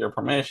need to get your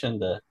permission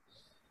to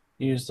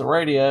use the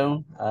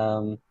radio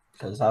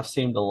because I've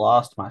seemed to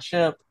lost my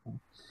ship.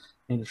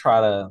 Need to try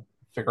to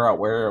figure out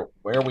where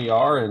we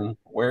are and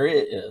where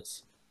it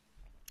is."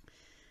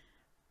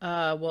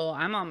 Well,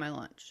 I'm on my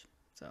lunch,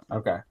 so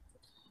Okay.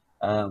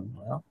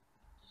 Well,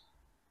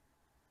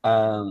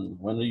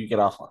 when do you get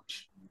off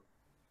lunch?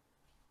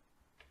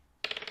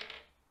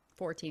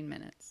 14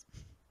 minutes.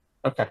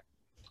 Okay.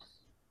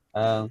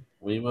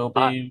 We will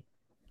be.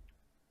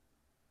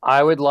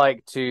 I would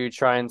like to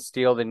try and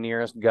steal the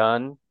nearest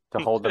gun to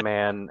hold the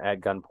man at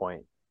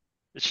gunpoint.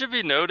 It should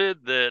be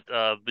noted that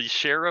the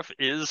sheriff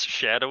is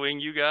shadowing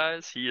you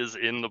guys. He is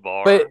in the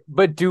bar.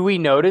 But do we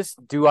notice?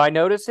 Do I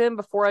notice him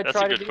before I That's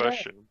try a to good do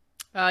question.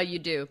 You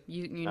do.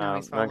 You know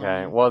he's following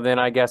okay. you. Well, then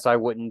I guess I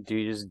wouldn't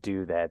just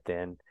do that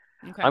then.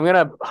 Okay. I'm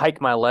gonna hike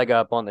my leg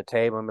up on the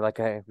table and be like,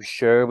 "Hey,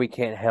 sure, we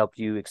can't help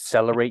you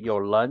accelerate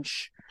your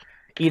lunch.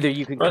 Either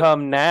you can But-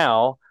 come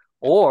now,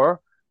 or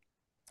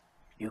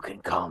you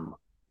can come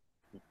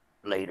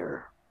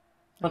later."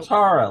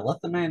 Matara,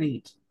 let the man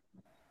eat.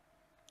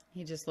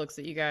 He just looks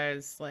at you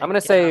guys like, I'm gonna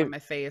 "Get say- out of my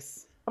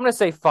face." I'm gonna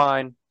say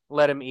fine,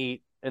 let him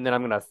eat, and then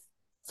I'm gonna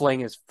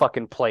fling his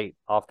fucking plate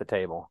off the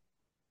table,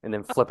 and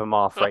then flip him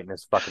off right in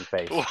his fucking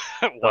face.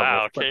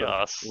 Wow, Flip him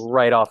chaos.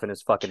 right off in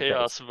his fucking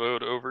Chaos face.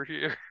 mode over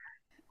here.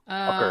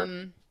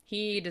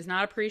 He does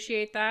not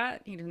appreciate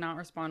that. He does not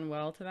respond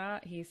well to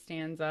that. He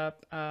stands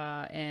up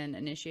and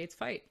initiates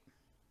fight.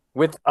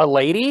 With a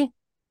lady?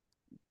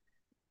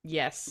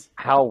 Yes.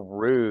 How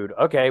rude.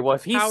 Okay, well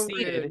if he's How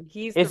seated, rude.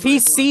 He's if the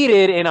he's rude one.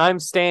 seated and I'm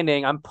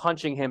standing, I'm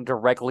punching him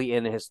directly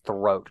in his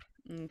throat.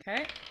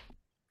 Okay.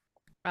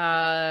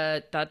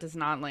 That does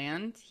not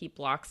land. He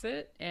blocks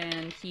it,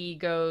 and he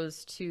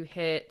goes to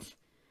hit,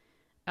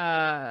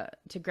 to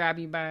grab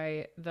you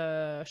by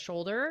the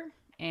shoulder,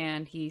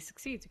 and he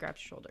succeeds.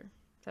 Grabs your shoulder.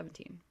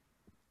 17.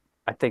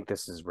 I think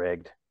this is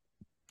rigged.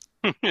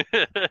 I'm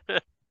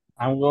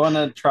going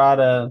to try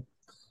to,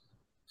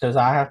 because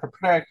I have to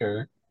protect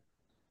her.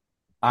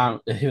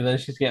 Even though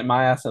she's getting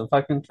my ass in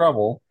fucking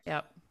trouble,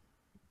 Yep.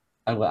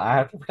 I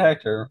have to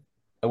protect her.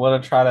 I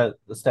want to try to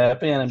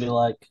step in and be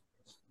like,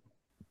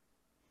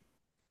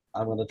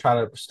 I'm going to try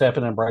to step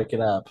in and break it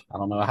up. I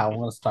don't know how I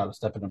want to try to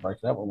step in and break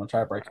it up. But I'm going to try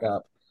to break it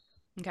up.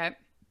 Okay.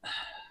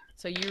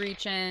 So you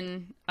reach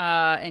in,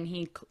 and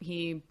he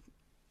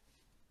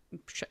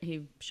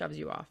shoves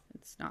you off.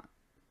 It's not.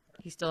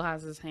 He still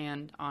has his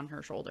hand on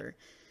her shoulder.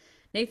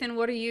 Nathan,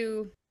 what are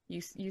you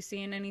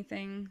seeing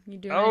anything? You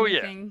doing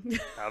anything? Yeah.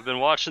 I've been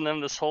watching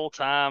them this whole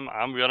time.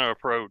 I'm gonna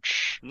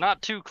approach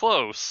not too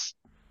close,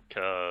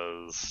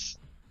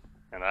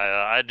 and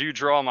I do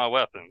draw my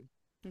weapon.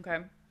 Okay.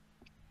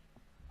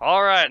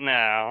 All right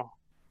now.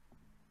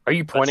 Are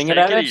you Let's pointing take it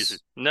at it us? easy.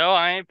 No,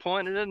 I ain't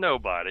pointing at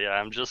nobody.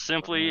 I'm just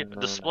simply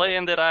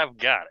displaying that I've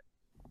got it.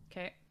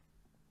 Okay.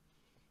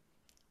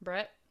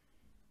 Brett?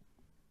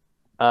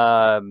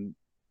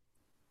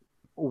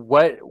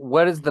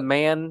 What is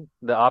the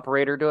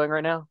operator doing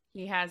right now?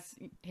 He has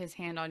his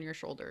hand on your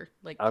shoulder,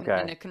 like Okay.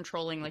 in a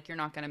controlling, like you're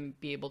not going to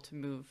be able to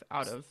move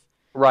out of.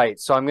 Right,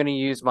 so I'm gonna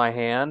use my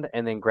hand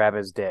and then grab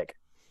his dick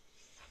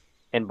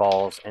and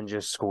balls and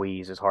just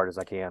squeeze as hard as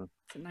I can.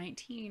 It's a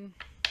 19.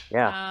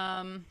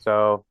 Yeah.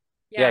 So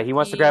yeah, he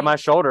wants to grab my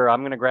shoulder.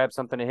 I'm gonna grab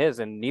something of his,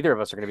 and neither of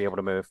us are gonna be able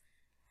to move.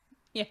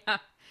 Yeah,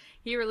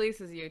 he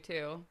releases you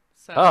too.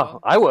 So. Oh,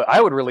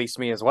 I would release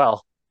me as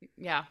well.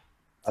 Yeah.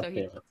 So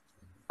Okay.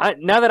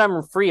 Now that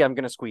I'm free, I'm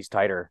gonna squeeze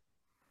tighter.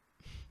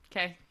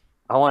 Okay.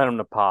 I want him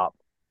to pop.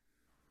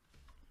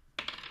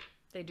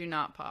 They do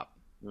not pop.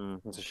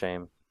 It's a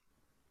shame.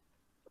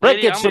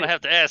 Lady, I'm gonna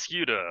have to ask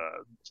you to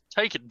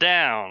take it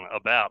down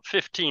about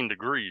 15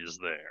 degrees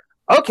there.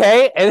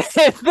 Okay, and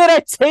then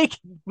I take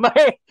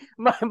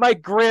my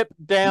grip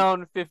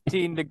down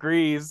 15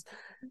 degrees.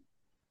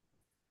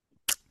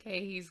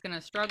 Okay, he's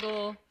gonna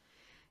struggle.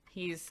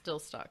 He's still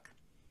stuck.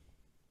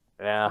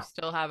 Yeah. You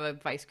still have a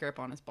vice grip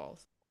on his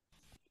balls.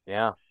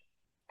 Yeah.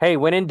 Hey,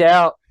 when in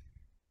doubt,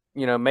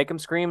 make him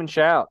scream and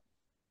shout.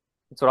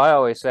 That's what I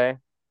always say.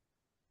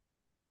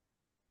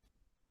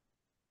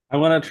 I'm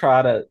going to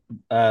try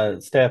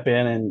to step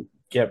in and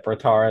get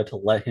Bratara to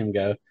let him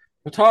go.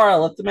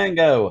 Bratara, let the man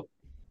go.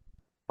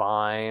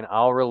 Fine,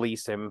 I'll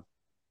release him.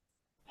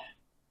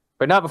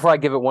 But not before I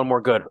give it one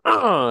more good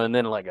and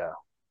then let go.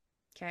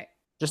 Okay.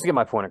 Just to get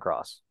my point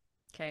across.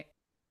 Okay.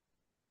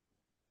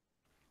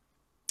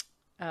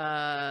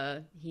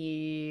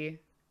 He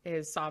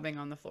is sobbing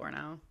on the floor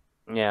now.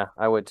 Yeah,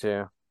 I would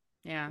too.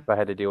 Yeah. If I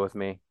had to deal with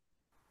me.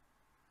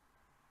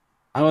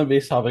 I'm going to be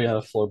sobbing on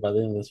the floor by the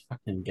end of this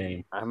fucking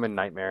game. I'm a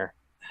nightmare.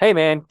 Hey,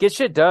 man, get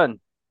shit done.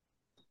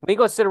 We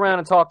go sit around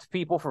and talk to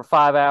people for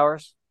 5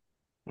 hours.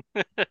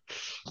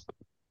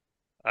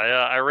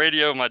 I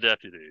radio my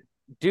deputy.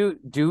 Do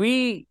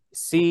we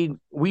see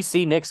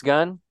Nick's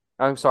gun?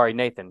 I'm sorry,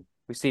 Nathan.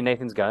 We see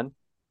Nathan's gun?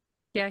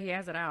 Yeah, he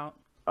has it out.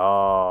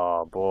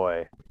 Oh,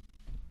 boy.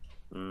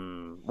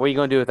 What are you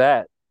going to do with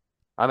that?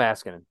 I'm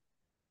asking.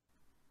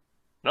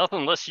 Nothing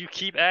unless you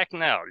keep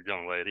acting out,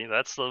 young lady.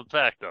 That's the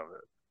fact of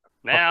it.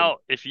 Now,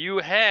 if you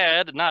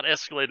had not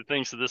escalated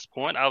things to this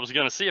point, I was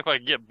going to see if I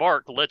could get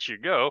Bart to let you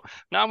go.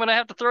 Now I'm going to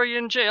have to throw you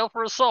in jail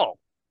for assault.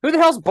 Who the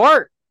hell's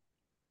Bart?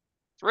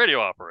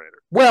 Radio operator.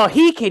 Well,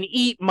 he can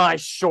eat my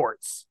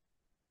shorts.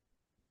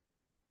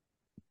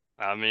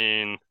 I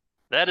mean,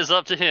 that is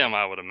up to him,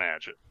 I would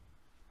imagine.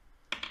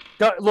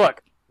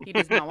 Look. He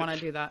does not want to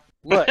do that.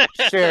 Look,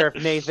 Sheriff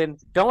Nathan,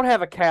 don't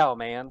have a cow,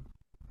 man.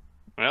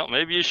 Well,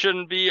 maybe you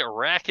shouldn't be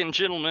racking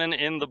gentlemen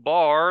in the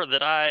bar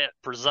that I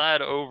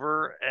preside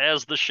over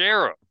as the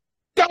sheriff.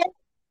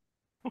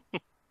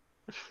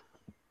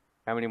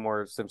 How many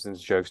more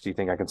Simpsons jokes do you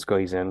think I can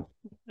squeeze in?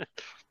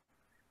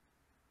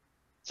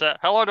 So,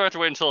 how long do I have to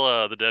wait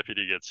until the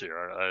deputy gets here?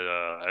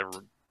 I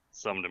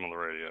summoned him on the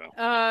radio.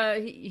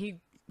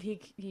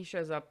 He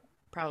shows up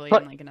probably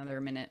But- in like another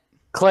minute.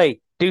 Clay,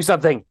 do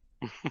something.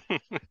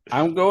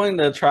 I'm going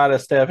to try to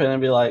step in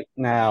and be like,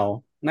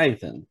 now,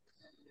 Nathan,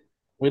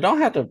 we don't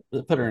have to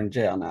put her in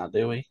jail now,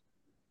 do we?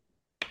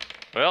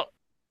 Well,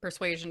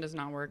 Persuasion does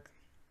not work.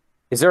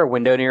 Is there a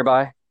window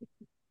nearby?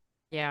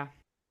 Yeah.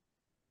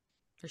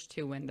 There's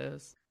 2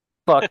 windows.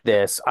 Fuck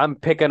this. I'm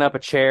picking up a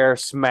chair,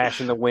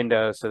 smashing the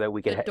window so that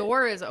we can. The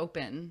door is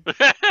open.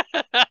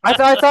 I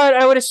thought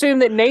I would assume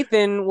that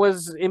Nathan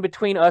was in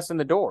between us and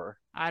the door.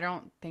 I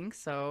don't think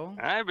so.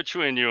 I'm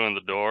between you and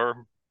the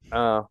door.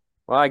 Oh,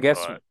 well, I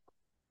guess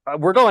But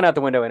we're going out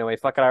the window anyway.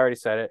 Fuck it, I already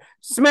said it.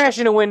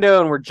 Smashing a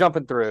window and we're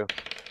jumping through.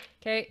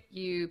 Okay,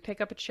 you pick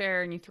up a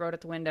chair and you throw it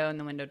at the window, and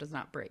the window does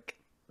not break.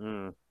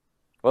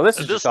 Well, this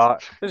is This-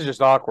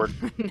 just awkward.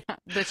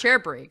 The chair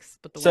breaks,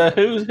 but the So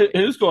window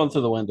who's going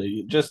through the window?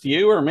 Just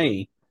you or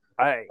me?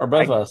 Or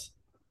both of us?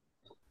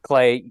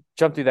 Clay,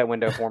 jump through that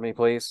window for me,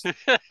 please.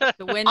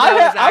 the window I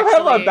is have my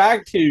actually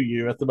back to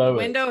you at the the moment.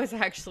 window is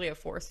actually a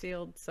force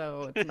field,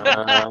 so it's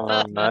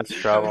not That's go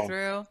trouble.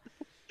 through.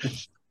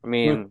 I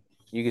mean,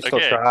 you can still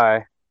Okay.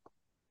 try.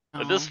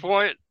 At this Oh.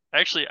 point,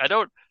 actually, I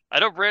don't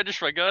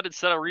brandish my gun.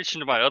 Instead, I reach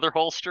into my other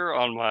holster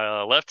on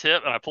my left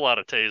hip and I pull out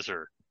a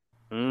taser.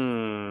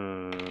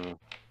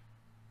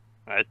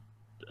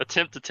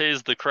 Attempt to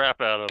tase the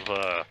crap out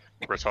of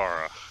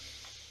Ratara.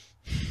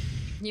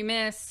 You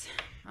miss,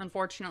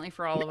 unfortunately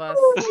for all of us.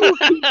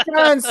 Come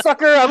on,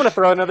 sucker! I'm gonna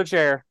throw another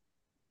chair.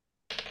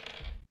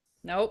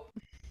 Nope.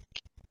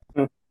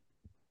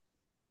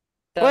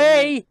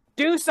 Clay,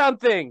 do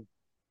something.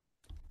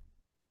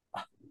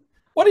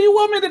 What do you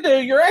want me to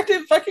do? You're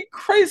acting fucking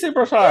crazy,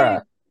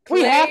 Bratara.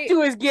 We have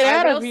to is get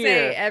out I of will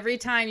here. say, every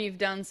time you've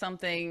done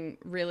something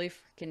really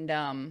freaking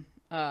dumb,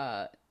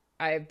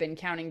 I've been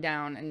counting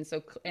down, and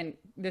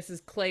this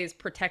is Clay's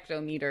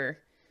protectometer,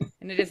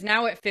 and it is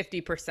now at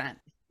 50%.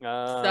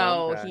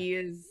 So Okay. he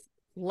is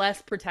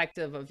less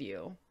protective of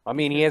you. I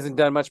mean, he hasn't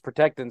done much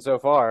protecting so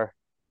far.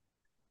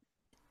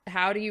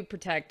 How do you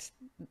protect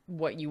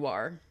what you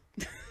are?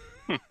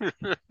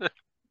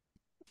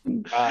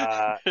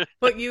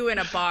 Put you in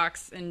a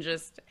box and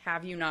just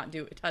have you not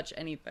touch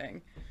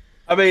anything.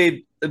 I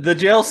mean, the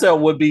jail cell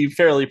would be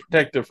fairly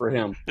protective for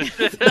him.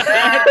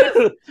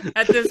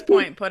 At this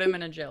point, put him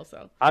in a jail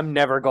cell. I'm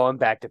never going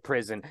back to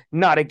prison.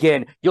 Not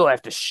again. You'll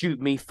have to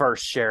shoot me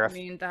first, I Sheriff.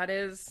 mean, that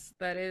is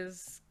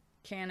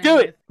canon. Do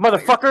it, with what your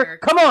motherfucker!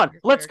 character- Come on,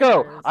 your let's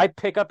go! character is. I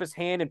pick up his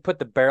hand and put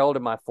the barrel to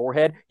my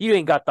forehead. You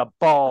ain't got the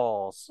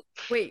balls.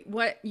 Wait,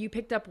 what? You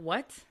picked up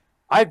what?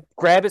 I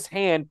grab his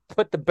hand,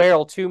 put the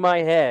barrel to my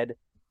head,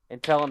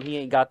 and tell him he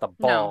ain't got the No,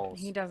 balls.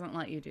 he doesn't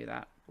let you do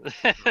that.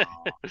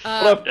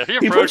 Well, If he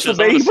he puts approaches,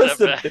 the, I'm he, gonna puts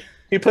step the, back.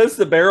 he puts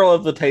the barrel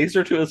of the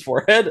taser to his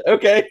forehead.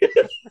 Okay.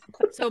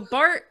 So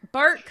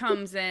Bart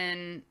comes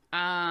in.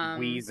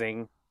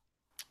 Wheezing.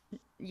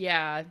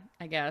 Yeah,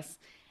 I guess.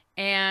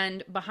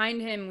 And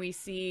behind him, we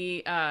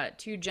see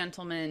 2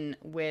 gentlemen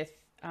with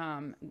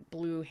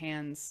blue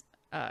hands,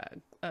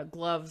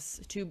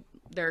 gloves.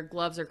 Their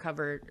gloves are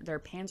covered. Their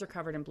pants are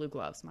covered in blue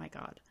gloves. My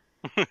God.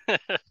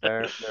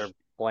 Their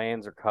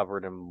glands are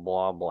covered in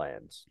blah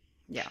blands.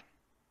 Yeah.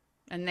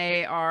 And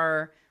they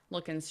are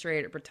looking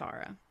straight at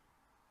Bratara.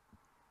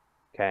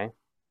 Okay.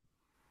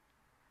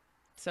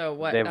 So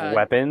what? They have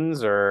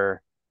weapons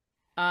or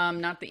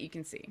Not that you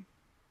can see.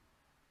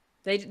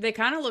 They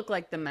kind of look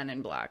like the Men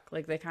in Black.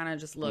 Like they kind of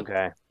just look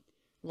okay. a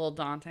little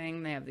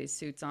daunting. They have these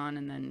suits on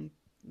and then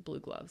blue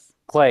gloves.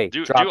 Clay,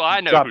 Do drop, I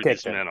know drop who kick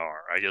these them. men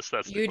are? I guess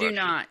that's the You do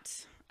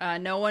question.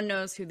 not. No one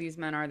knows who these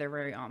men are. They're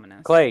very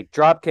ominous. Clay,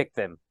 drop kick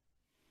them.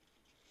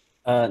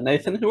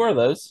 Nathan, who are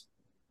those?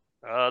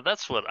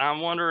 That's what I'm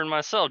wondering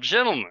myself.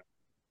 Gentlemen,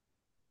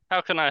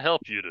 how can I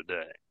help you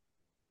today?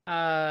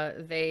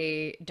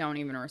 They don't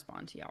even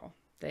respond to y'all.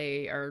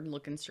 They are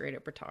looking straight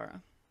at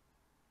Bratara.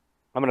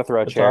 I'm gonna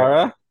throw a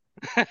chair.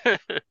 Bratara?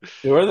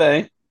 Who are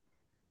they?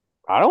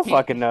 I don't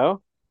fucking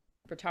know.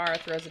 Bratara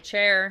throws a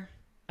chair.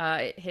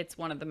 It hits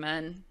one of the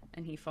men,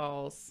 and he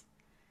falls.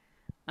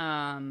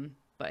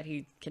 But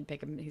he can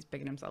pick him. He's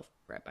picking himself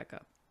right back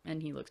up,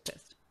 and he looks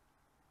pissed.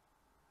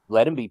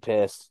 Let him be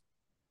pissed.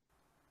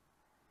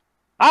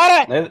 All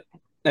right. Nathan,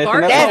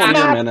 Bart, that's not one of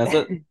your not- men, is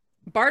it?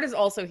 Bart is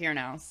also here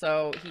now,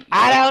 so he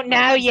I don't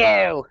know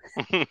you.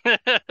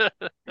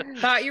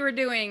 thought you were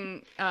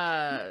doing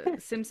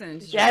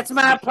Simpsons. That's jokes,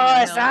 my you can't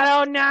puss. help. I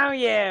don't know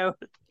you.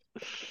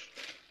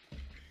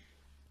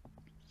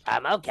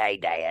 I'm okay,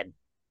 Dad.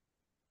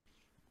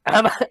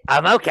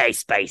 I'm okay,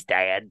 Space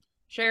Dad.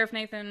 Sheriff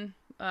Nathan,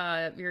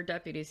 your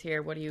deputy's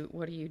here. What are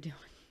you doing?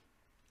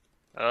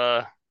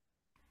 Let's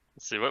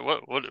see.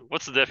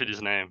 What's the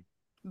deputy's name?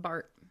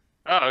 Bart.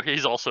 Oh, okay,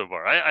 he's also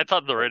Bar. I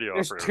thought the radio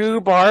There's operator. 2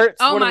 Barts.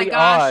 Oh What are my the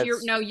gosh,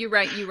 odds? you're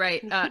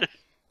right.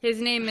 His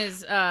name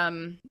is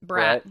Brat.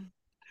 Brett.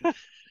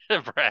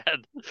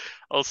 Brad.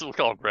 Also, we'll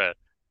call him Brad.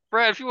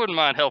 Brad, if you wouldn't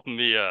mind helping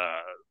me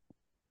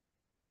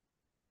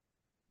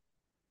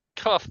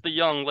cuff the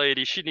young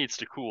lady, she needs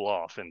to cool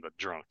off in the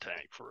drunk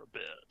tank for a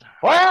bit.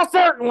 Well,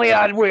 certainly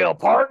I will,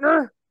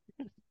 partner.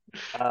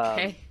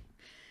 Okay.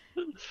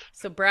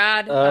 So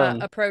Brad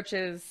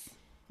approaches.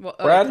 Well,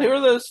 Brad, who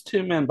are those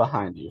two men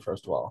behind you?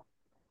 First of all,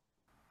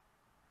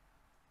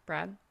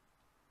 Brad.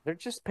 They're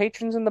just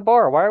patrons in the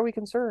bar. Why are we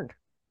concerned?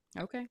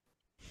 Okay.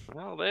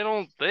 Well, they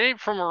ain't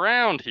from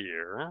around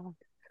here.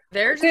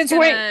 They're just Since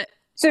gonna.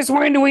 Since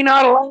when do we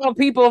not allow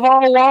people of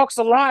all walks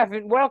of life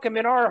and welcome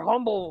in our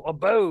humble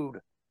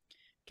abode?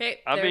 Okay,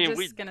 I they're mean,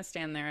 just gonna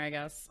stand there, I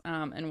guess,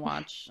 and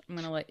watch. I'm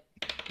gonna let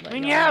I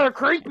mean, y'all yeah, know. they're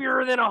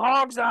creepier than a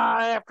hog's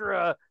eye after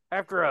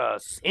a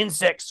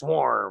insect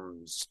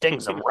swarm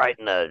stings them right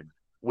in the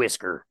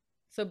whisker.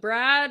 So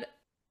Brad,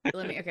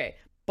 okay.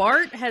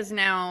 Bart has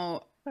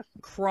now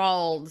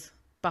crawled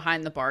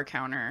behind the bar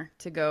counter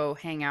to go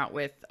hang out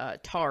with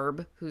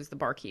Tarb, who's the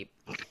barkeep.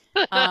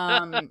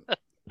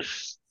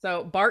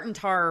 So Bart and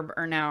Tarb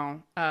are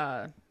now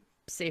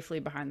safely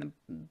behind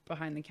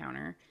the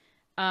counter.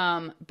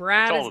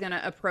 Brad is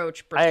gonna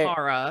approach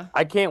Bratara.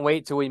 I can't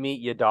wait till we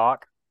meet you,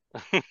 Doc.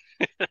 I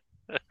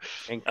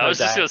was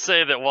just gonna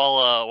say that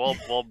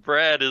while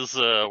Brad is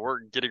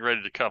we're getting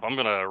ready to cuff, I'm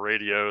gonna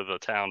radio the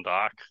town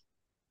doc.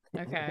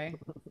 Okay,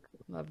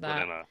 love Put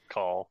that. in a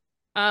call.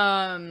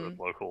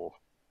 Local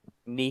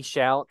niche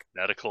out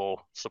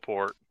medical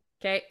support.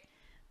 Okay.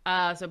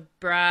 So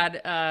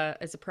Brad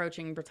is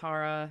approaching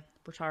Bratara.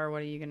 Bratara,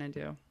 what are you gonna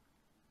do?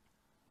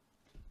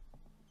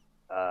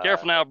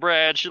 Careful now,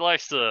 Brad. She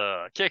likes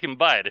to kick and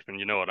bite, if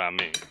you know what I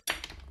mean.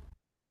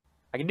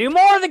 I can do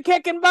more than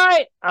kick and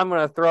bite. I'm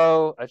gonna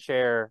throw a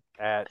chair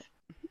at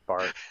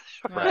Bart.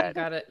 Well,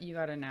 you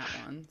got a nat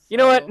one. So... You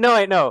know what? No,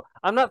 wait, no.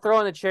 I'm not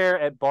throwing a chair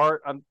at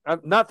Bart. I'm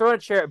not throwing a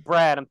chair at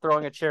Brad. I'm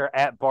throwing a chair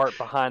at Bart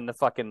behind the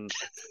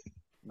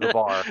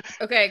bar.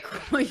 Okay,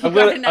 cool. I'm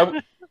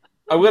gonna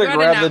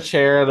grab the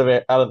chair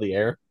out of the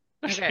air.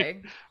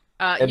 Okay.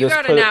 You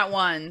got a nat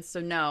one,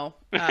 so no,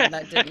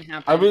 that didn't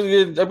happen. I'm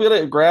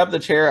gonna grab the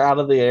chair out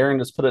of the air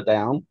and just put it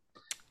down.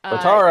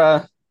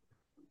 Bratara,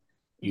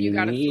 you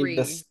got need a 3.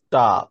 To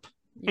stop.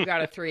 You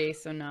got a 3,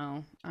 so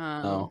no.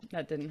 No.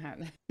 That didn't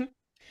happen.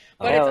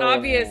 But it's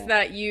obvious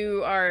that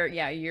you are,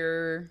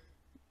 you're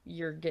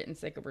getting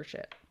sick of her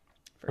shit.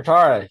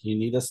 Bratara, you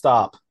need to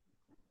stop.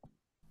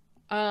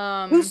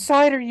 Whose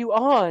side are you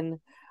on?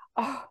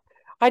 Oh,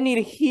 I need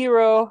a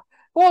hero.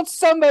 Won't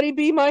somebody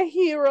be my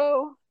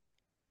hero?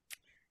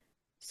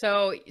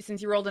 So,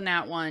 since you rolled a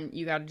nat 1,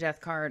 you got a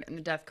death card, and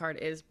the death card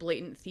is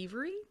blatant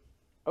thievery.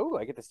 Oh,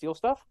 I get to steal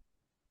stuff?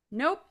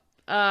 Nope.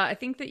 I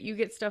think that you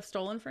get stuff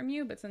stolen from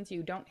you, but since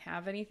you don't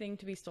have anything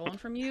to be stolen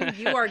from you,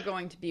 you are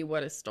going to be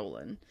what is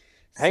stolen.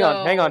 Hang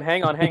on.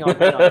 Hang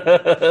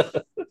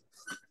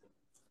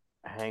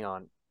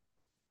on.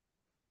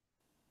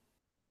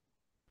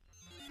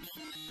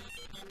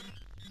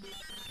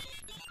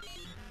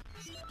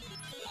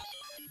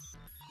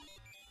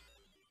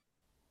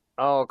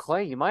 Oh,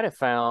 Clay, you might have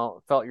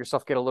felt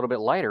yourself get a little bit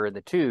lighter in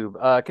the tube.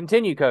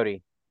 Continue,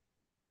 Cody.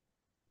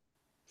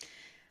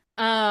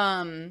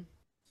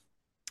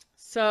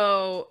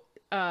 So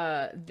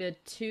the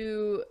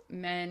two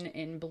men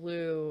in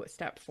blue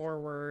step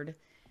forward.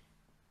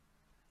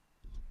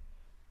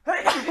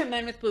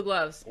 Men with blue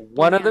gloves.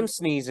 One of them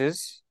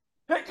sneezes.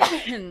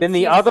 Then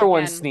the other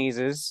one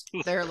sneezes.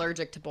 They're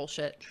allergic to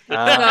bullshit.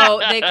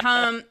 So they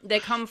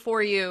come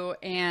for you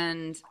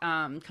and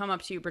come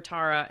up to you,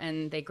 Bratara,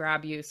 and they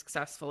grab you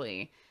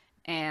successfully,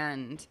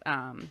 and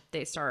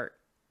they start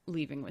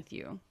leaving with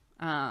you.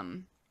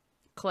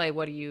 Clay,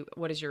 what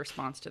is your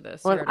response to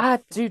this? What I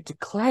do to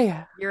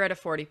Clay? You're at a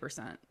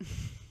 40%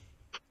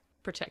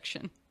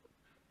 protection.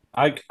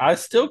 I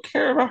still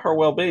care about her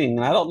well-being,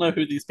 and I don't know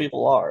who these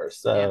people are.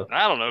 So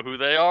I don't know who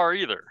they are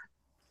either.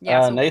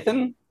 Yeah,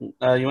 Nathan, you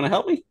want to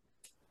help me?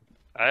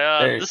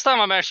 This time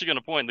I'm actually going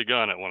to point the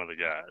gun at one of the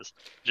guys.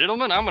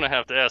 Gentlemen, I'm going to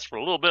have to ask for a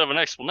little bit of an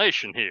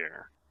explanation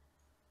here.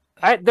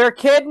 They're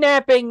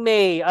kidnapping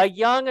me, a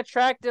young,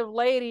 attractive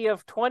lady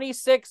of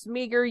 26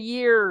 meager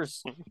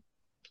years.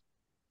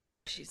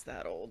 She's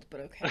that old, but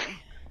okay.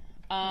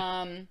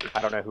 I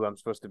don't know who I'm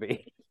supposed to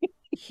be.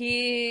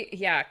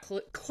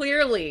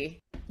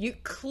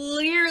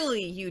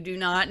 Clearly you do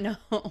not know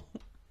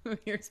who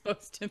you're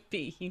supposed to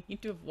be. You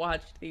need to have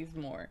watched these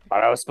more.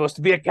 But I was supposed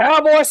to be a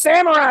cowboy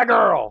samurai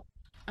girl.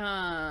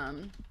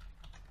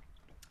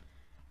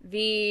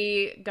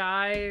 The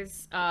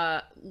guys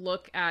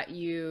look at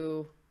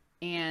you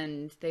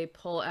and they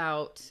pull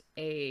out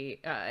a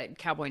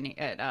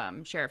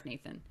Sheriff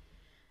Nathan.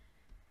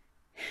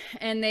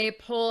 And they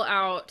pull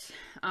out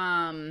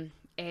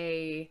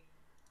a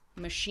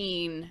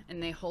machine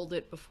and they hold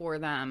it before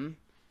them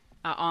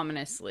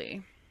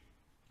ominously.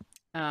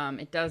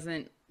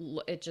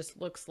 It just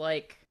looks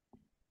like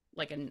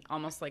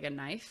almost like a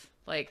knife,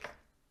 like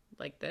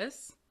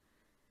this,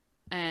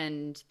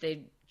 and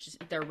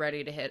they're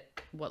ready to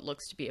hit what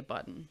looks to be a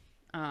button.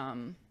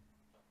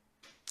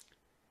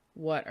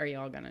 what are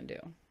y'all gonna do?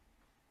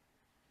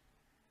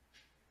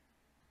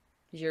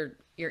 You're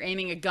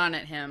aiming a gun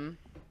at him.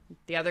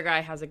 The other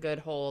guy has a good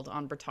hold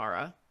on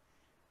Bertara.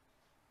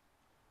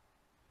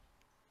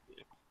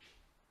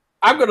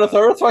 I'm gonna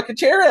throw a fucking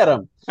chair at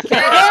him.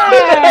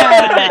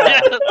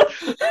 Yeah!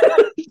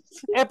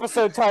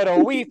 Episode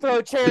title: We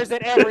throw chairs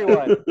at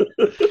everyone.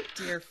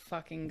 Dear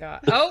fucking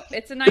God. Oh,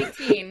 it's a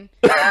 19.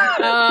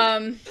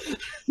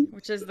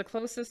 Which is the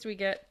closest we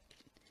get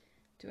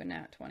to a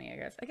nat 20, I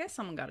guess. I guess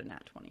someone got a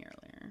nat 20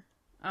 earlier.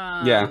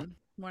 Yeah.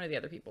 One of the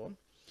other people.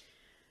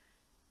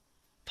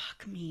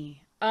 Fuck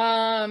me.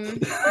 Uh-oh.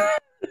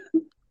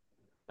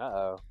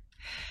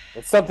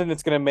 It's something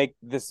that's going to make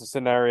this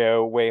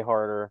scenario way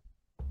harder.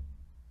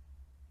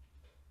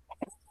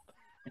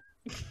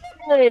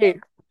 Hey!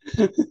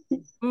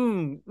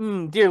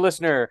 Dear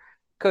listener,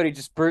 Cody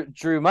just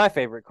drew my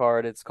favorite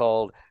card. It's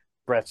called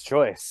Brett's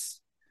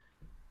Choice.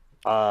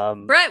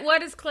 Brett,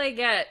 what does Clay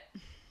get?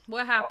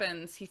 What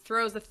happens? He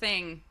throws a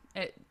thing.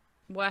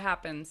 What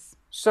happens?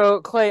 So,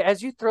 Clay,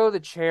 as you throw the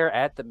chair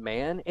at the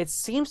man, it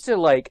seems to,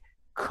 like,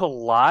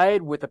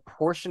 collide with a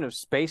portion of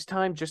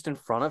space-time just in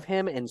front of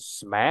him and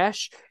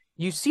smash.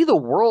 You see the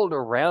world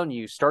around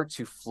you start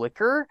to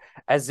flicker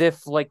as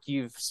if, like,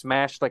 you've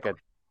smashed, like a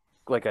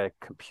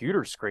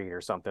computer screen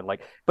or something,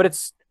 but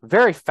it's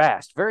very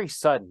fast, very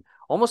sudden,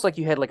 almost like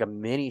you had like a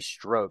mini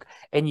stroke,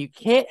 and you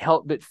can't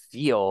help but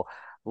feel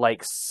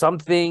like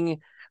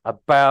something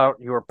about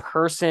your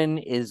person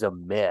is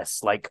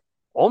amiss, like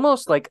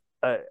almost like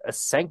a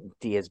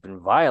sanctity has been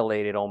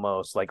violated,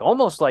 almost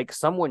like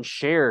someone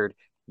shared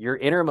your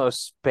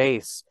innermost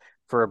space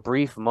for a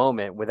brief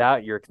moment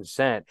without your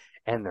consent,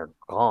 and they're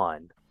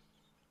gone,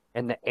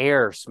 and the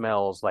air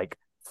smells like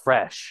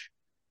fresh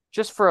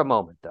just for a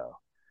moment though.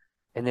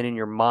 And then in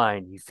your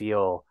mind, you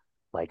feel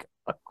like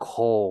a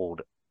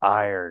cold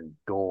iron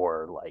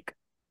door, like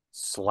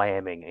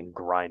slamming and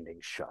grinding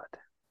shut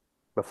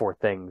before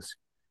things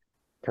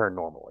turn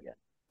normal again.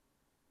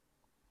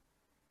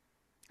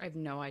 I have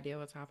no idea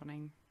what's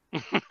happening.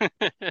 It's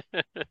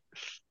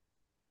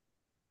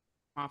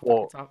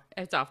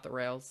off the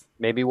rails.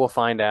 Maybe we'll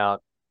find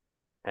out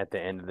at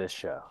the end of this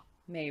show.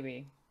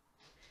 Maybe.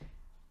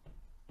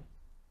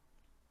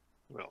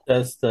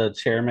 Does the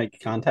chair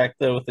make contact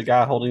though with the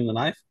guy holding the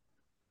knife?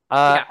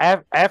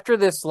 After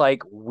this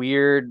like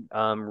weird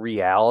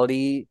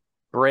reality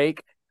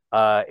break,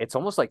 it's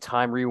almost like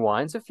time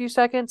rewinds a few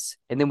seconds,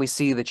 and then we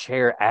see the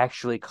chair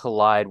actually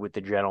collide with the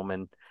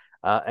gentleman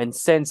and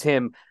sends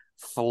him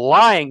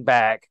flying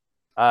back.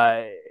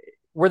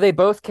 Were they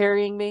both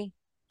carrying me?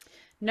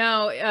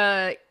 No,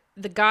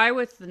 the guy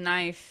with the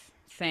knife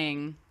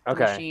thing, the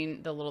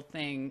machine, the little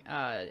thing,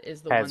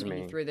 is the one that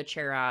he threw the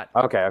chair at.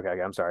 Okay.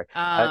 I'm sorry.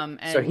 And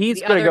so he's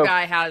the gonna other go...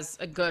 guy has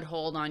a good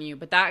hold on you,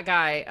 but that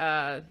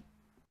guy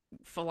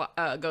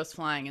goes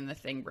flying and the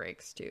thing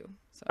breaks too.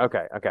 So.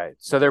 Okay.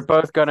 So they're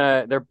both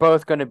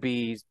gonna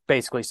be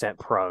basically sent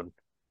prone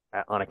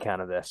on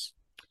account of this.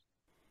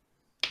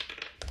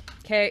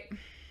 Okay.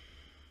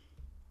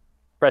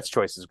 Brett's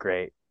Choice is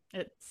great.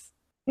 It's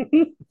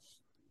okay.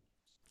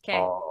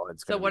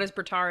 So what is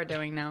Bertara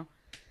doing now?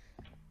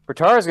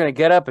 Bertara's gonna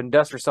get up and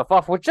dust herself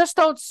off. Well, just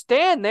don't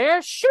stand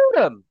there. Shoot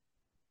him.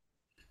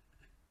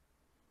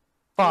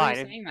 Fine.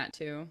 Who are you saying that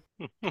to?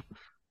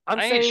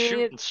 I ain't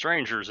shooting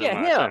strangers in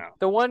my town.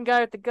 The one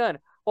guy with the gun.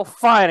 Well,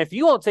 fine. If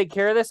you won't take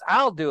care of this,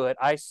 I'll do it.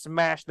 I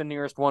smashed the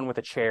nearest one with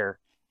a chair.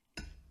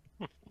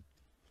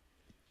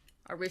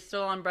 Are we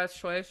still on Brett's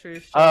Choice?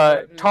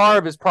 Or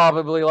Tarb is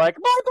probably like,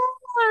 my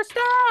boy,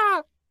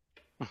 stop!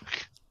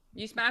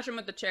 You smash him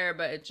with the chair,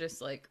 but it's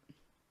just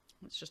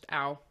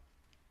ow.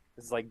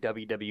 It's like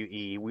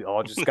WWE. We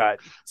all just got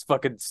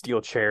fucking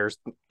steel chairs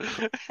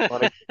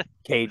on a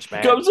cage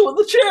match. Comes with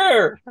the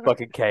chair.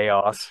 Fucking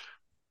chaos.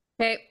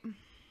 Okay.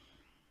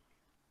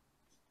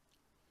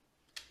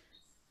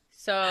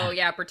 So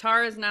yeah,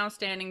 Bertara is now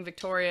standing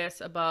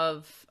victorious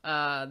above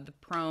the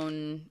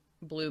prone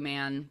blue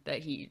man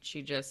that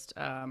she just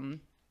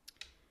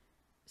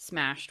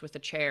smashed with a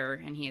chair,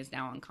 and he is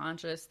now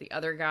unconscious. The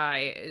other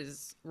guy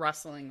is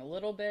rustling a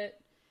little bit.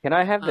 Can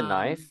I have the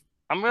knife?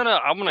 I'm gonna.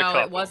 No,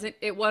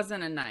 it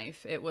wasn't a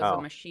knife. It was a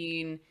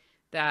machine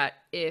that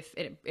if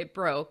it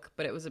broke,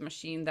 but it was a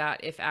machine that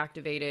if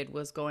activated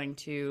was going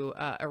to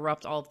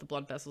erupt all of the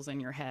blood vessels in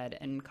your head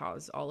and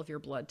cause all of your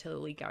blood to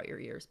leak out your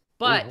ears.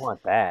 But I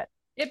want that.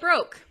 It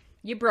broke.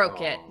 You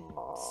broke it.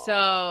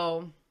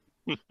 So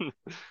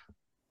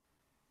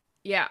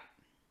yeah.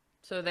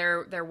 So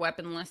they're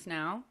weaponless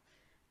now.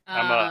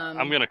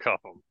 I'm gonna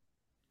cuff them.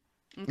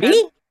 Okay.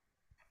 Me?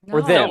 No,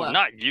 Or them? No,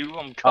 not you.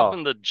 I'm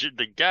cuffing the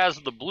guys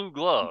with the blue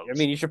gloves. I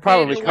mean, you should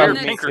probably the cuff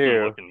one me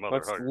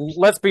that's- too.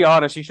 Let's be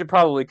honest. You should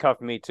probably cuff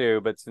me too.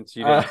 But since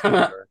you didn't,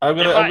 If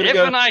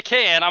I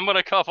can, I'm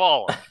gonna cuff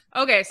all of them.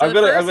 Okay, so I'm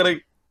gonna.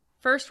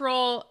 first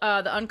roll,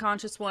 the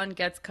unconscious one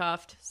gets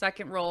cuffed.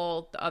 Second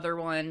roll, the other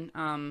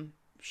one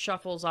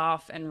shuffles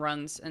off and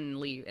runs and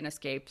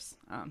escapes.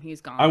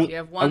 He's gone. So you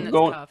have one that's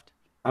cuffed.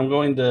 I'm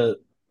going to.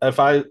 If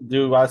I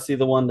see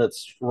the one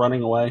that's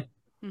running away.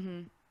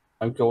 Mm-hmm.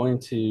 I'm going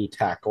to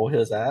tackle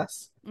his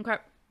ass. Okay.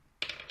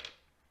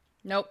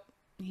 Nope.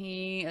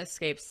 He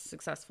escapes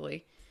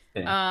successfully.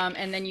 Okay.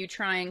 And then you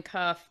try and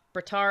cuff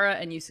Bratara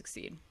and you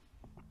succeed.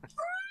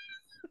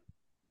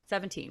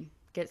 17.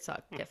 Get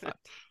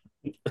fucked.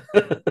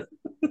 All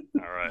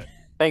right.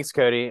 Thanks,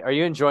 Cody. Are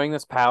you enjoying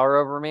this power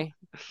over me?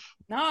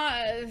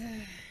 No.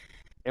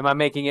 Am I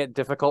making it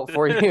difficult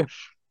for you?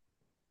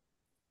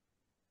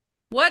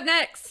 What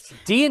next?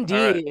 D&D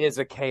All right. is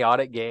a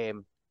chaotic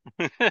game.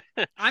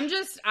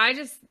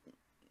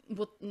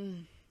 Well,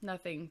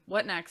 nothing.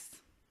 What next?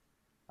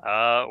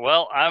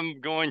 Well,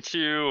 I'm going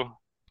to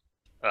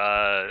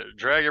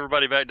drag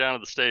everybody back down to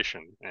the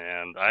station,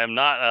 and I am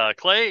not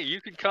Clay.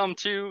 You could come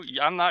too.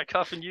 I'm not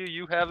cuffing you.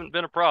 You haven't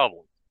been a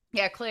problem.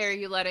 Yeah, Clay, are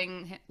you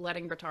letting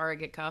Bratara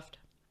get cuffed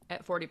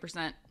at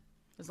 40%?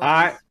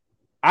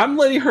 I'm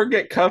letting her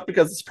get cuffed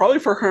because it's probably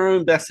for her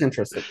own best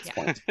interest at this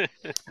point.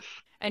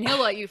 And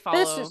he'll let you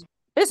follow.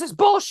 This is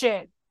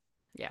bullshit.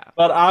 Yeah.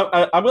 But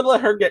I'm going to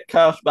let her get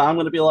cuffed, but I'm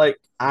going to be like,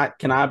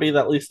 can I be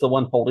at least the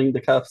one holding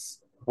the cuffs?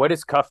 What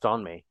is cuffed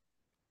on me?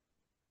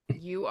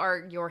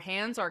 Your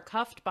hands are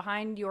cuffed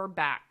behind your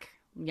back,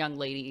 young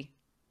lady.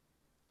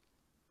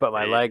 But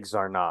my legs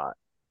are not.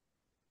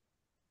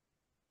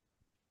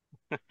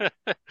 No.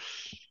 I'm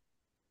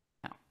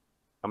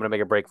going to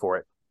make a break for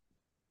it.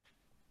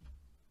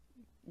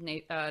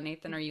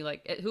 Nathan, are you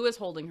who is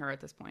holding her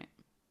at this point?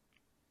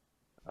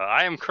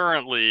 I am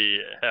currently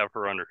have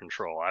her under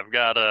control. I'm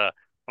gonna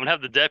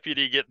have the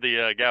deputy get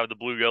the guy with the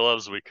blue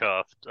gloves we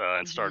cuffed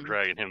and start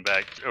dragging him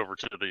back over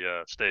to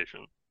the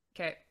station.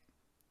 Okay.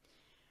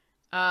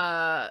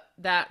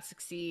 That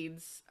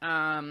succeeds.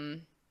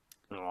 I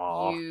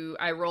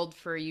rolled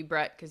for you,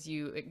 Brett, because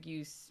you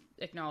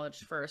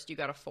acknowledged first. You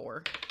got a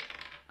 4.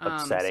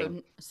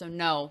 Upsetting. So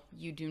no,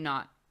 you do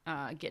not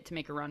get to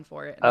make a run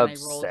for it. And then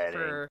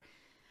I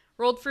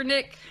rolled for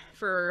Nick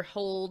for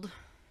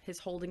his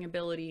holding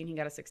ability, and he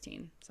got a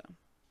 16. So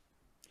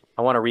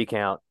I want to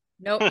recount.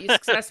 Nope, you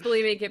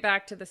successfully make it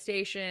back to the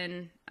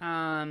station.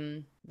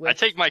 I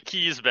take my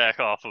keys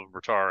back off of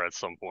Bratara at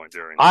some point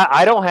during.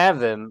 I don't have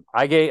them.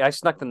 I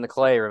snuck them to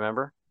Clay.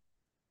 Remember?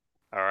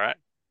 All right,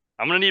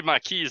 I'm gonna need my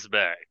keys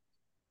back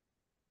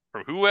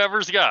from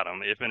whoever's got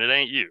them. If it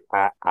ain't you,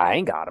 I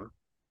ain't got them.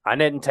 I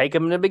didn't take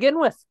them to begin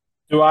with.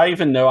 Do I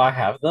even know I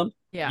have them?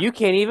 Yeah, you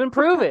can't even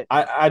prove it.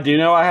 I do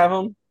know I have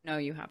them. No,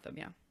 you have them.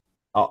 Yeah.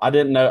 Oh, I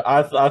didn't know.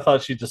 I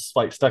thought she just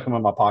stuck them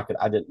in my pocket.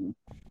 I didn't.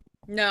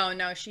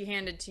 No, she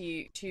handed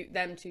you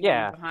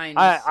behind.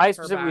 I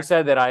specifically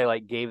said that I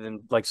gave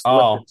them slipped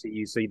them to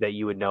you so that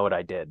you would know what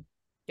I did.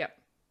 Yep.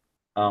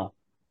 Oh.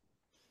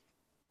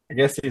 I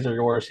guess these are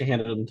yours. She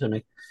handed them to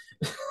me.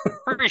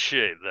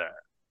 Appreciate that.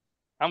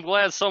 I'm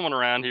glad someone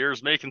around here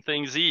is making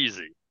things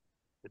easy.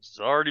 It's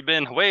already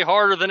been way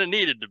harder than it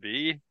needed to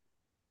be.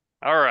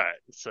 All right,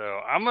 so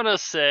I'm gonna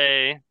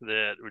say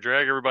that we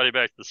drag everybody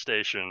back to the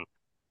station.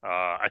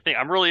 I think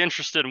I'm really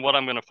interested in what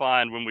I'm gonna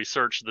find when we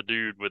search the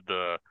dude with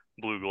the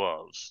blue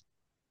gloves.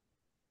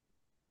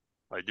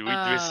 Do we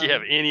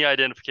have any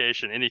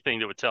identification, anything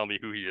that would tell me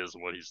who he is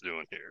and what he's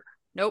doing here?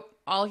 Nope.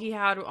 All he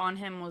had on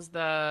him was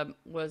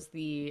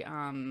he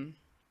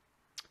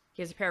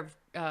has a pair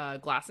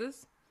of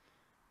glasses,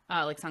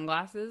 like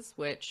sunglasses,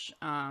 which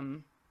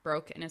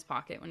broke in his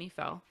pocket when he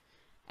fell.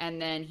 And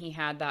then he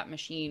had that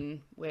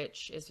machine,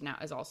 which is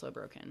also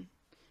broken.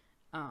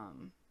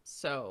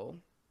 So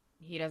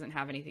he doesn't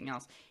have anything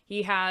else.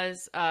 He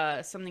has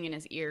something in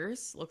his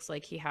ears. Looks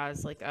like he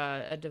has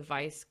a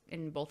device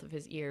in both of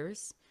his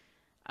ears.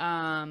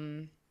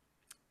 But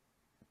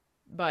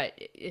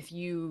if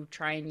you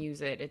try and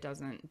use it, it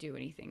doesn't do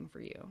anything for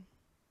you.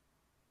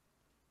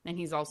 And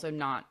he's also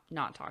not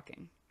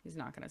talking. He's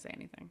not going to say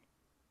anything.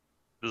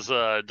 Does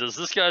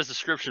this guy's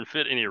description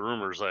fit any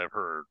rumors I've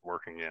heard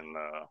working in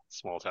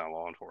small town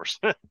law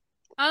enforcement?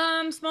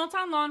 Small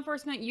town law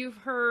enforcement, you've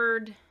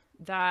heard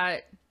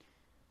that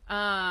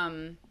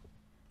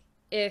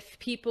if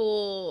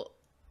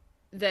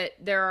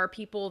there are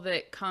people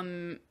that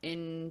come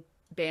in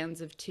bands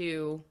of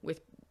 2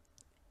 with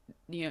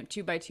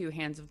 2x2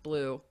 hands of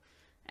blue,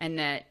 and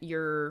that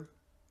you're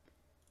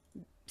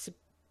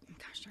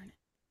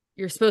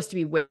supposed to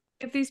be with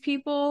these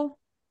people,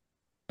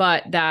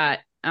 but that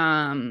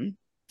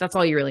that's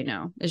all you really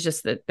know. It's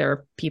just that there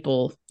are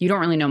people, you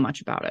don't really know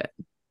much about it.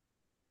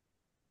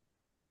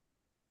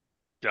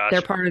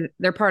 Gotcha.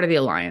 They're part of the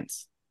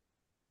alliance.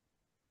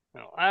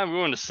 Well, I'm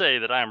going to say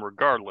that I am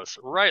regardless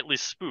rightly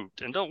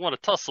spooked and don't want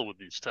to tussle with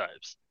these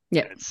types.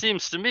 Yeah. And it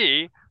seems to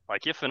me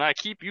like if and I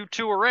keep you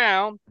two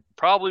around,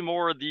 probably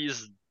more of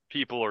these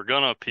people are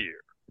gonna appear.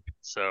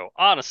 So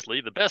honestly,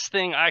 the best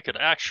thing I could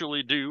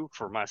actually do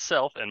for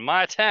myself and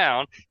my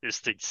town is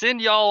to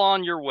send y'all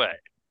on your way.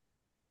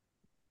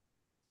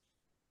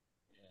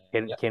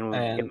 Can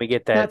we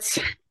get that?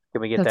 Can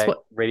we get that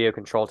radio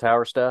control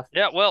tower stuff?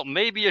 Yeah, well,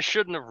 maybe you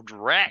shouldn't have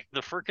racked the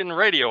freaking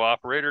radio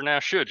operator, now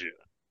should you?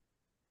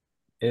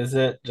 Is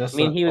it just? I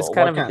mean, he was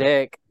kind of a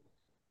dick.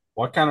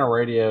 What kind of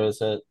radio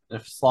is it?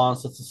 As long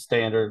as it's a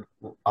standard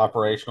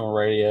operational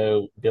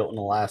radio built in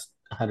the last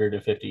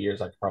 150 years,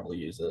 I could probably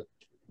use it.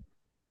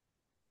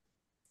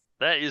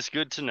 That is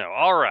good to know.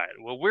 All right.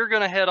 Well, we're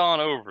going to head on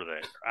over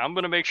there. I'm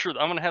going to make sure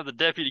I'm going to have the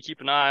deputy keep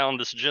an eye on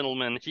this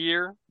gentleman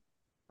here.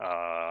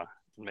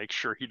 Make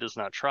sure he does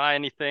not try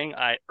anything.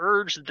 I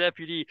urge the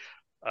deputy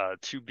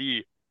to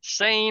be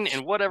sane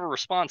in whatever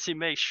response he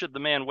makes should the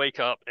man wake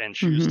up and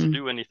choose to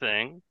do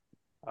anything.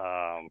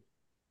 We're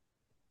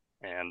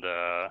going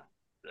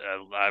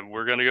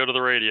to go to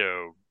the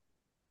radio.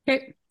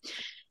 Okay.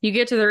 You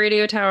get to the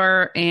radio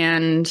tower,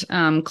 and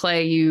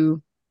Clay,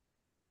 you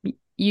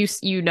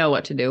know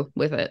what to do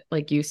with it.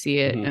 Like, you see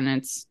it, and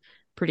it's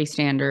pretty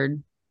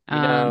standard.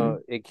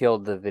 It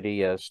killed the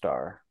video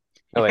star.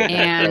 Oh wait,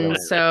 and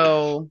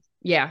so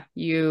yeah,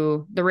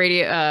 the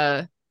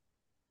radio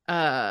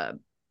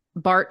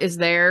Bart is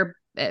there,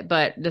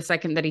 but the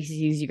second that he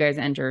sees you guys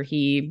enter,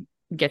 he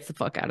gets the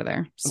fuck out of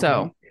there.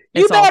 So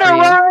you better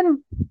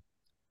run,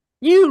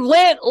 you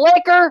lit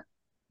liquor.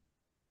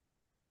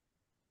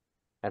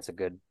 That's a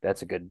good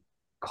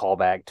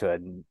callback to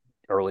an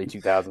early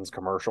 2000s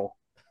commercial.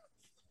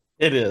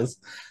 It is.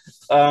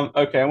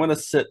 Okay, I'm going to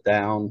sit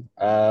down,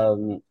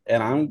 and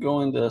I'm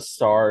going to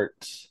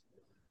start.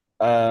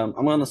 I'm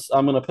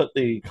gonna put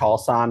the call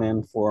sign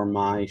in for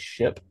my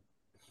ship,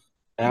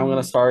 and I'm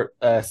gonna start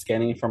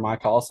scanning for my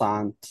call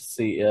sign to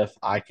see if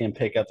I can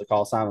pick up the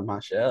call sign of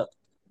my ship.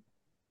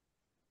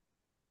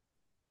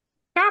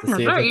 Captain,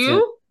 is that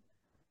you?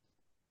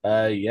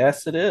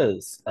 Yes, it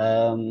is.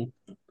 Can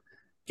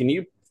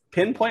you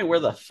pinpoint where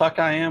the fuck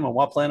I am and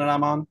what planet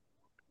I'm on?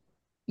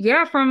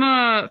 Yeah,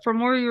 from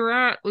where you're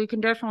at, we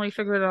can definitely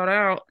figure that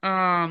out.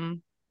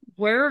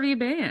 Where have you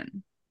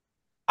been?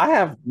 I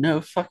have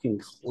no fucking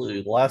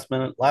clue. Last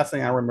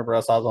thing I remember, I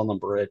was on the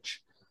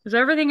bridge. Is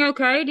everything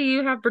okay? Do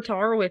you have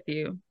Bertara with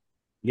you?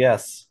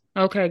 Yes.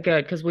 Okay,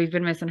 good, because we've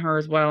been missing her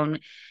as well,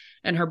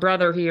 and her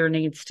brother here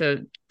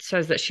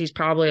says that she's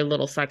probably a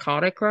little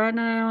psychotic right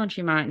now, and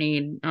she might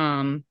need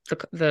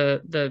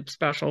the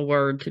special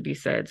word to be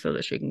said so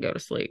that she can go to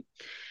sleep.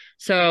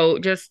 So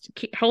just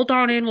hold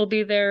on in. We'll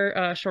be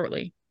there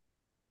shortly.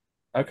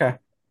 Okay.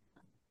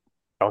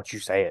 Don't you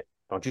say it.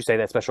 Don't you say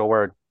that special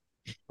word.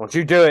 Don't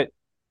you do it.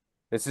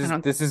 This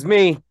is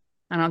me.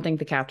 I don't think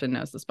the captain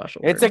knows the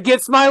special word. It's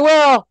against my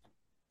will.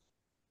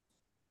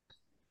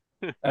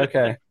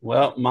 Okay.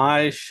 Well,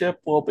 my ship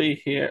will be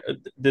here.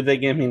 Did they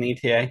give me an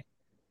ETA?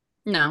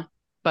 No,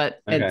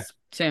 but it's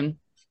soon.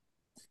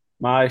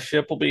 My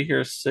ship will be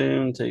here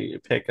soon to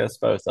pick us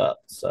both up,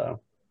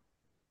 so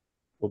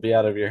we'll be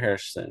out of your hair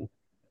soon.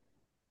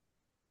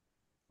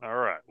 All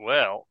right.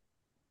 Well,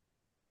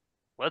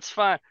 let's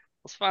find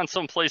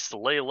some place to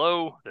lay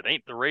low that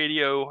ain't the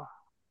radio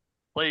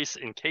place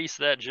in case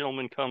that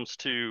gentleman comes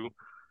to.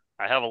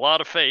 I have a lot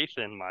of faith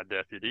in my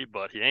deputy,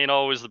 but he ain't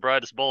always the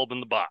brightest bulb in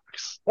the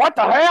box. What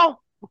the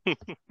hell?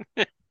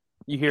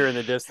 You hear in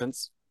the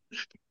distance.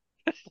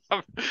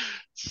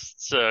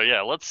 So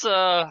yeah, let's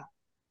go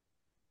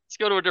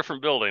to a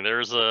different building.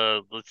 There's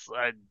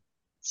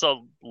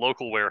some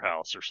local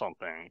warehouse or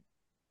something.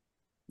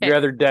 Your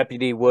other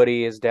deputy,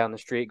 Woody, is down the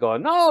street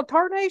going, "No,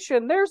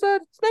 tarnation, there's a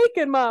snake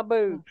in my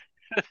boot."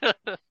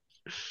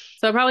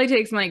 So it probably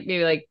takes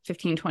maybe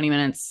 15, 20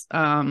 minutes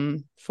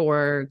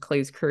for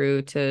Clay's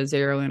crew to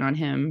zero in on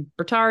him.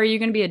 Bertar, are you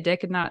going to be a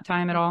dick in that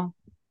time at all?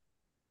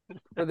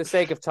 For the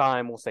sake of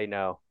time, we'll say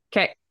no.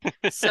 Okay.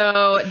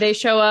 So they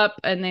show up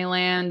and they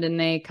land and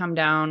they come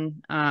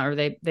down, or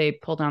they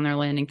pull down their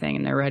landing thing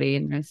and they're ready.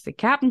 And they say,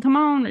 "Captain, come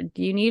on.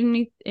 Do you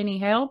need any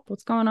help?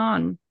 What's going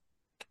on?"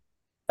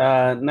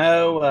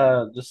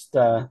 No, just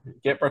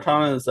get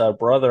Bertana's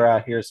brother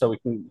out here so we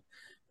can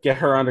get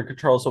her under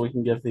control so we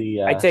can give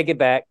the I take it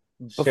back.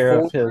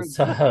 Sheriff his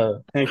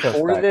handcuffs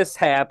before back. This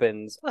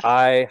happens,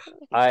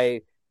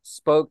 I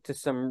spoke to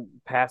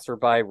some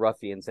passerby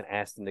ruffians and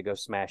asked them to go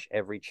smash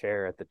every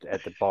chair at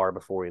the bar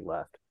before we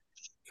left.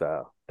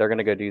 So they're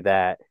gonna go do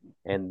that,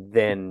 and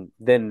then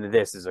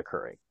this is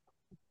occurring.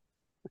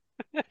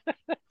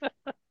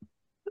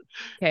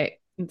 Okay,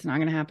 it's not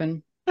gonna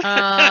happen.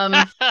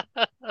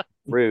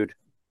 Rude.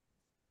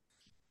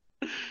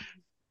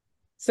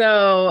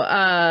 So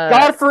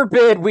God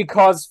forbid we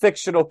cause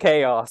fictional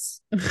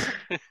chaos.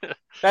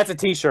 That's a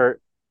t-shirt.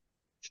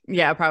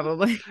 Yeah,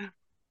 probably.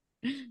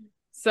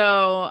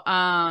 So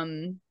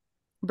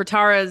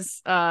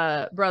Bertara's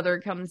brother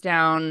comes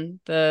down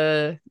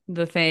the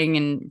thing,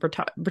 and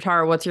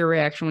Bertara, what's your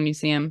reaction when you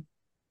see him?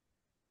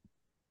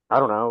 I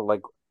don't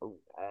know,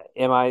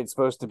 am I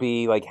supposed to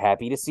be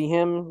happy to see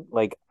him?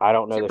 I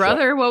don't know. Your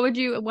brother, how would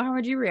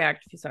you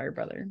react if you saw your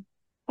brother?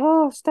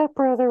 Oh,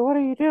 stepbrother, what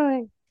are you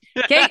doing?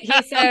 Okay, he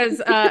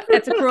says,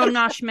 "It's a cruel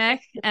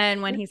nashmek,"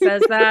 and when he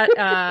says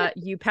that,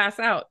 you pass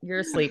out. You're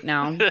asleep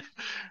now.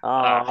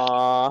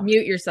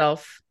 Mute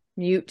yourself.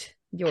 Mute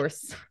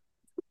yours.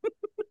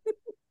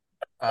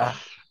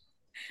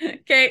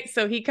 Okay,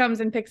 so he comes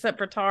and picks up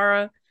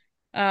Bertara,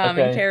 and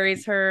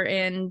carries her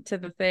into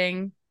the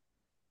thing,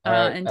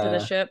 into the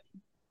ship.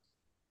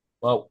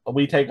 Well,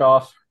 we take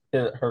off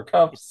her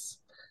cuffs,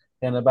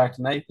 hand it back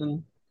to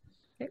Nathan.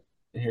 Okay.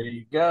 Here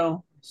you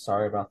go.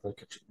 Sorry about the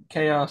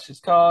chaos she's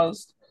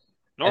caused.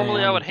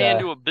 Normally, I would hand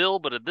you a bill,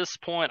 but at this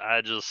point,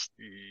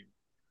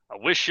 I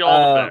wish y'all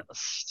Uh, the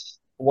best.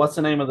 What's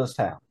the name of this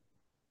town?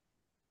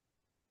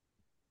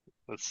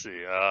 Let's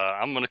see.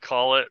 I'm gonna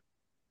call it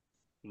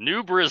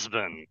New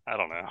Brisbane. I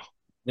don't know.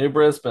 New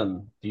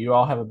Brisbane. Do you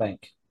all have a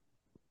bank?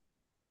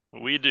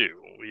 We do.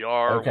 We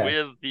are Okay.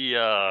 with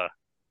the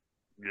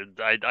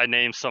I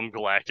named some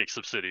galactic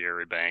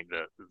subsidiary bank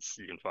that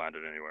you can find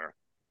it anywhere.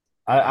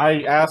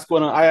 I ask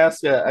when I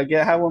ask I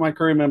get have one of my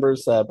crew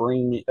members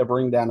bring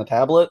down a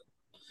tablet,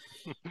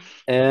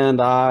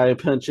 and I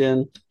punch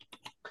in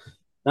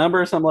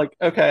numbers. I'm like,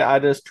 okay, I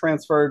just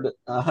transferred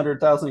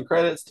 100,000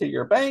 credits to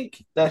your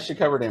bank. That should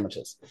cover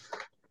damages.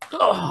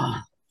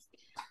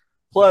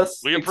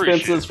 Plus We appreciate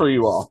expenses for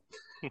you all,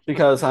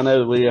 because I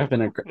know we've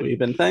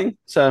been thing.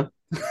 So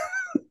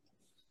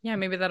Yeah,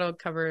 maybe that'll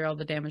cover all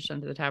the damage done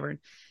to the tavern.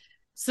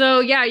 So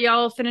yeah,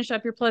 y'all finish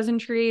up your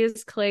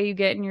pleasantries. Clay, you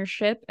get in your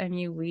ship and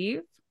you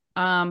leave.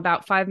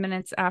 About 5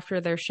 minutes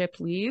after their ship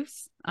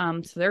leaves.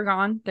 So they're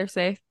gone. They're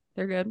safe.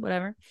 They're good.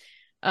 Whatever.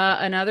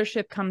 Another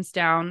ship comes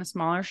down, a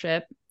smaller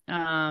ship.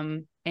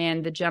 And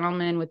the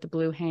gentleman with the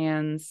blue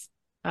hands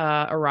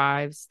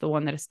arrives, the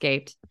one that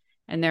escaped.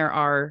 And there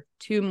are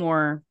 2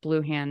 more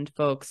blue hand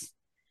folks.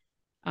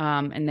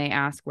 And they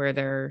ask where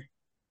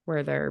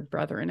their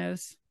brethren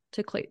is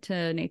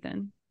to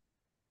Nathan.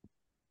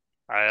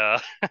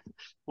 I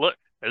look,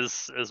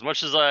 as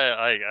much as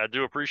I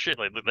do appreciate,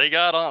 like, they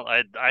got on.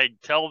 I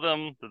tell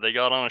them that they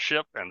got on a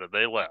ship and that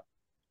they left,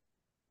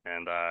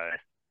 and I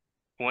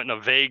went in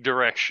a vague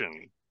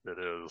direction that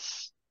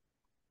is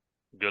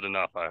good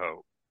enough, I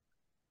hope.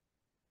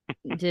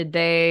 Did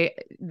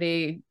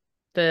the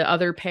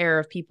other pair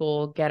of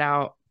people get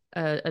out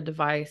a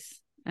device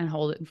and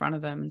hold it in front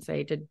of them and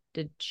say, did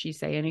she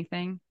say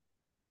anything?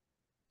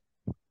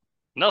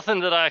 Nothing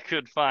that I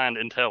could find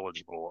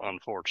intelligible,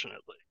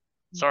 unfortunately.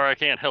 Sorry, I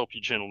can't help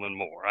you gentlemen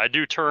more. I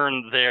do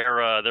turn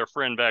their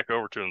friend back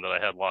over to him that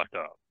I had locked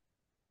up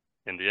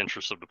in the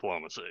interest of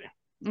diplomacy.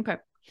 Okay.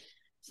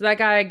 So that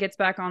guy gets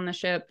back on the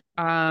ship,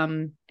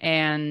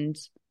 and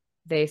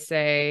they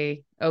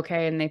say,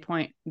 okay, and they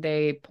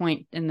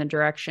point in the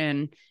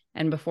direction,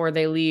 and before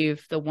they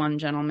leave, the one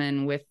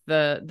gentleman with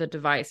the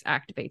device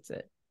activates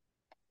it.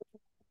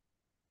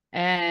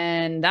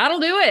 And that'll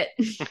do it.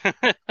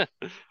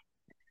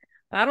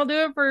 That'll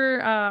do it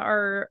for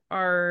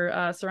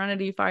our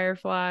Serenity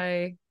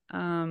Firefly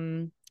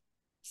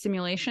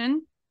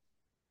simulation.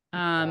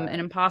 An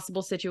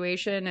impossible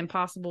situation,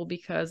 impossible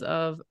because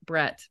of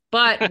Brett.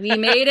 But we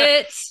made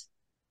it.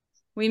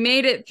 We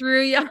made it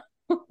through, yeah.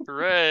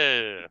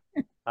 Hooray!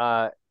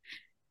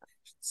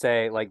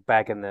 Say, like,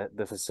 back in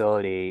the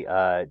facility,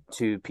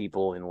 2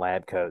 people in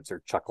lab coats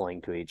are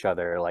chuckling to each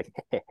other like,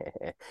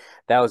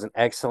 that was an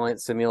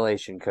excellent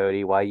simulation,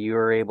 Cody. While you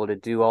were able to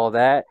do all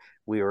that,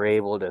 we were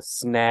able to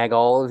snag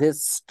all of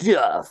his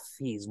stuff.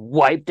 He's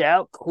wiped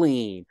out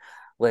clean.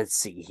 Let's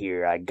see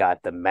here. I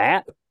got the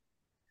map.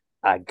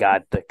 I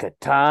got the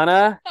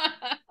katana.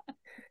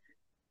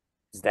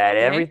 Is that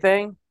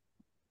everything?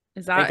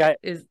 Is that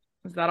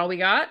all we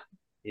got?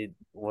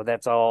 Well,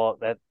 that's all.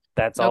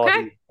 That's all.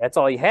 Okay. That's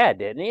all you had,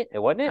 didn't it?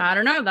 Wasn't it? I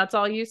don't know. That's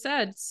all you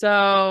said.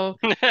 So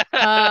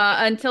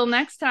until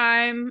next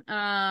time,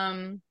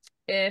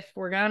 if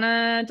we're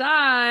gonna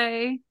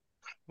die,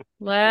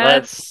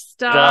 let's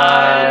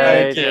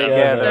die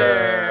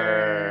together.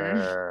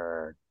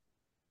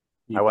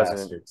 You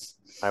bastards.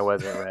 I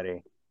wasn't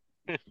ready.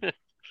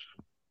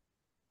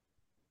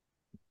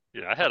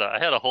 Yeah, I had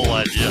a whole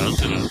idea. I was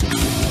gonna.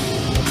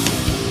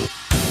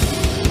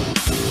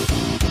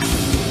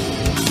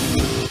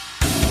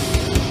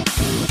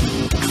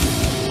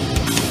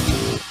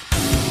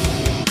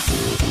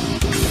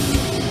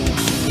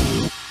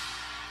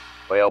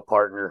 Well,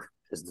 partner,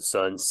 as the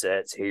sun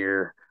sets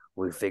here,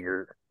 we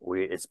figure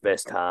it's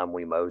best time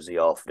we mosey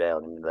off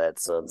down into that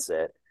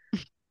sunset.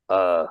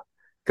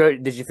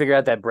 Did you figure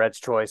out that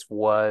Brett's choice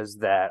was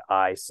that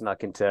I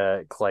snuck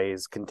into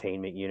Clay's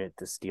containment unit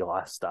to steal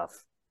our stuff?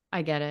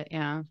 I get it.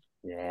 Yeah.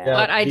 Yeah.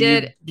 But I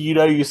did. Do you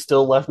know you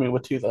still left me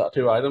with two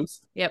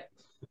items? Yep.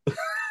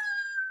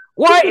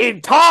 What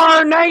in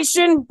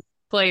tarnation?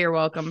 Clay, you're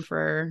welcome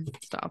for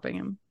stopping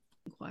him.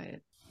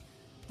 Quiet.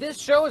 This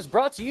show is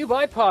brought to you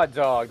by Pod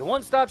Dog, the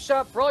one-stop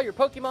shop for all your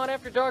Pokemon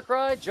After Dark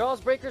ride,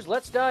 Jaws Breakers,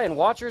 Let's Die, and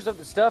Watchers of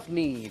the Stuff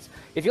needs.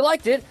 If you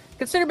liked it,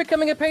 consider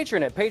becoming a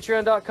patron at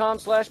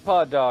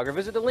patreon.com/poddog, or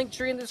visit the link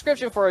tree in the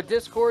description for our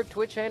Discord,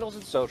 Twitch handles,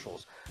 and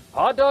socials.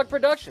 Pod Dog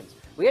Productions.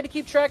 We had to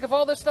keep track of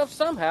all this stuff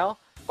somehow.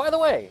 By the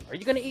way, are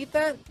you going to eat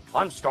that?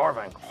 I'm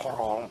starving.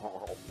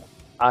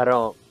 I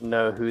don't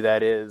know who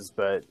that is,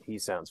 but he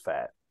sounds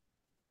fat.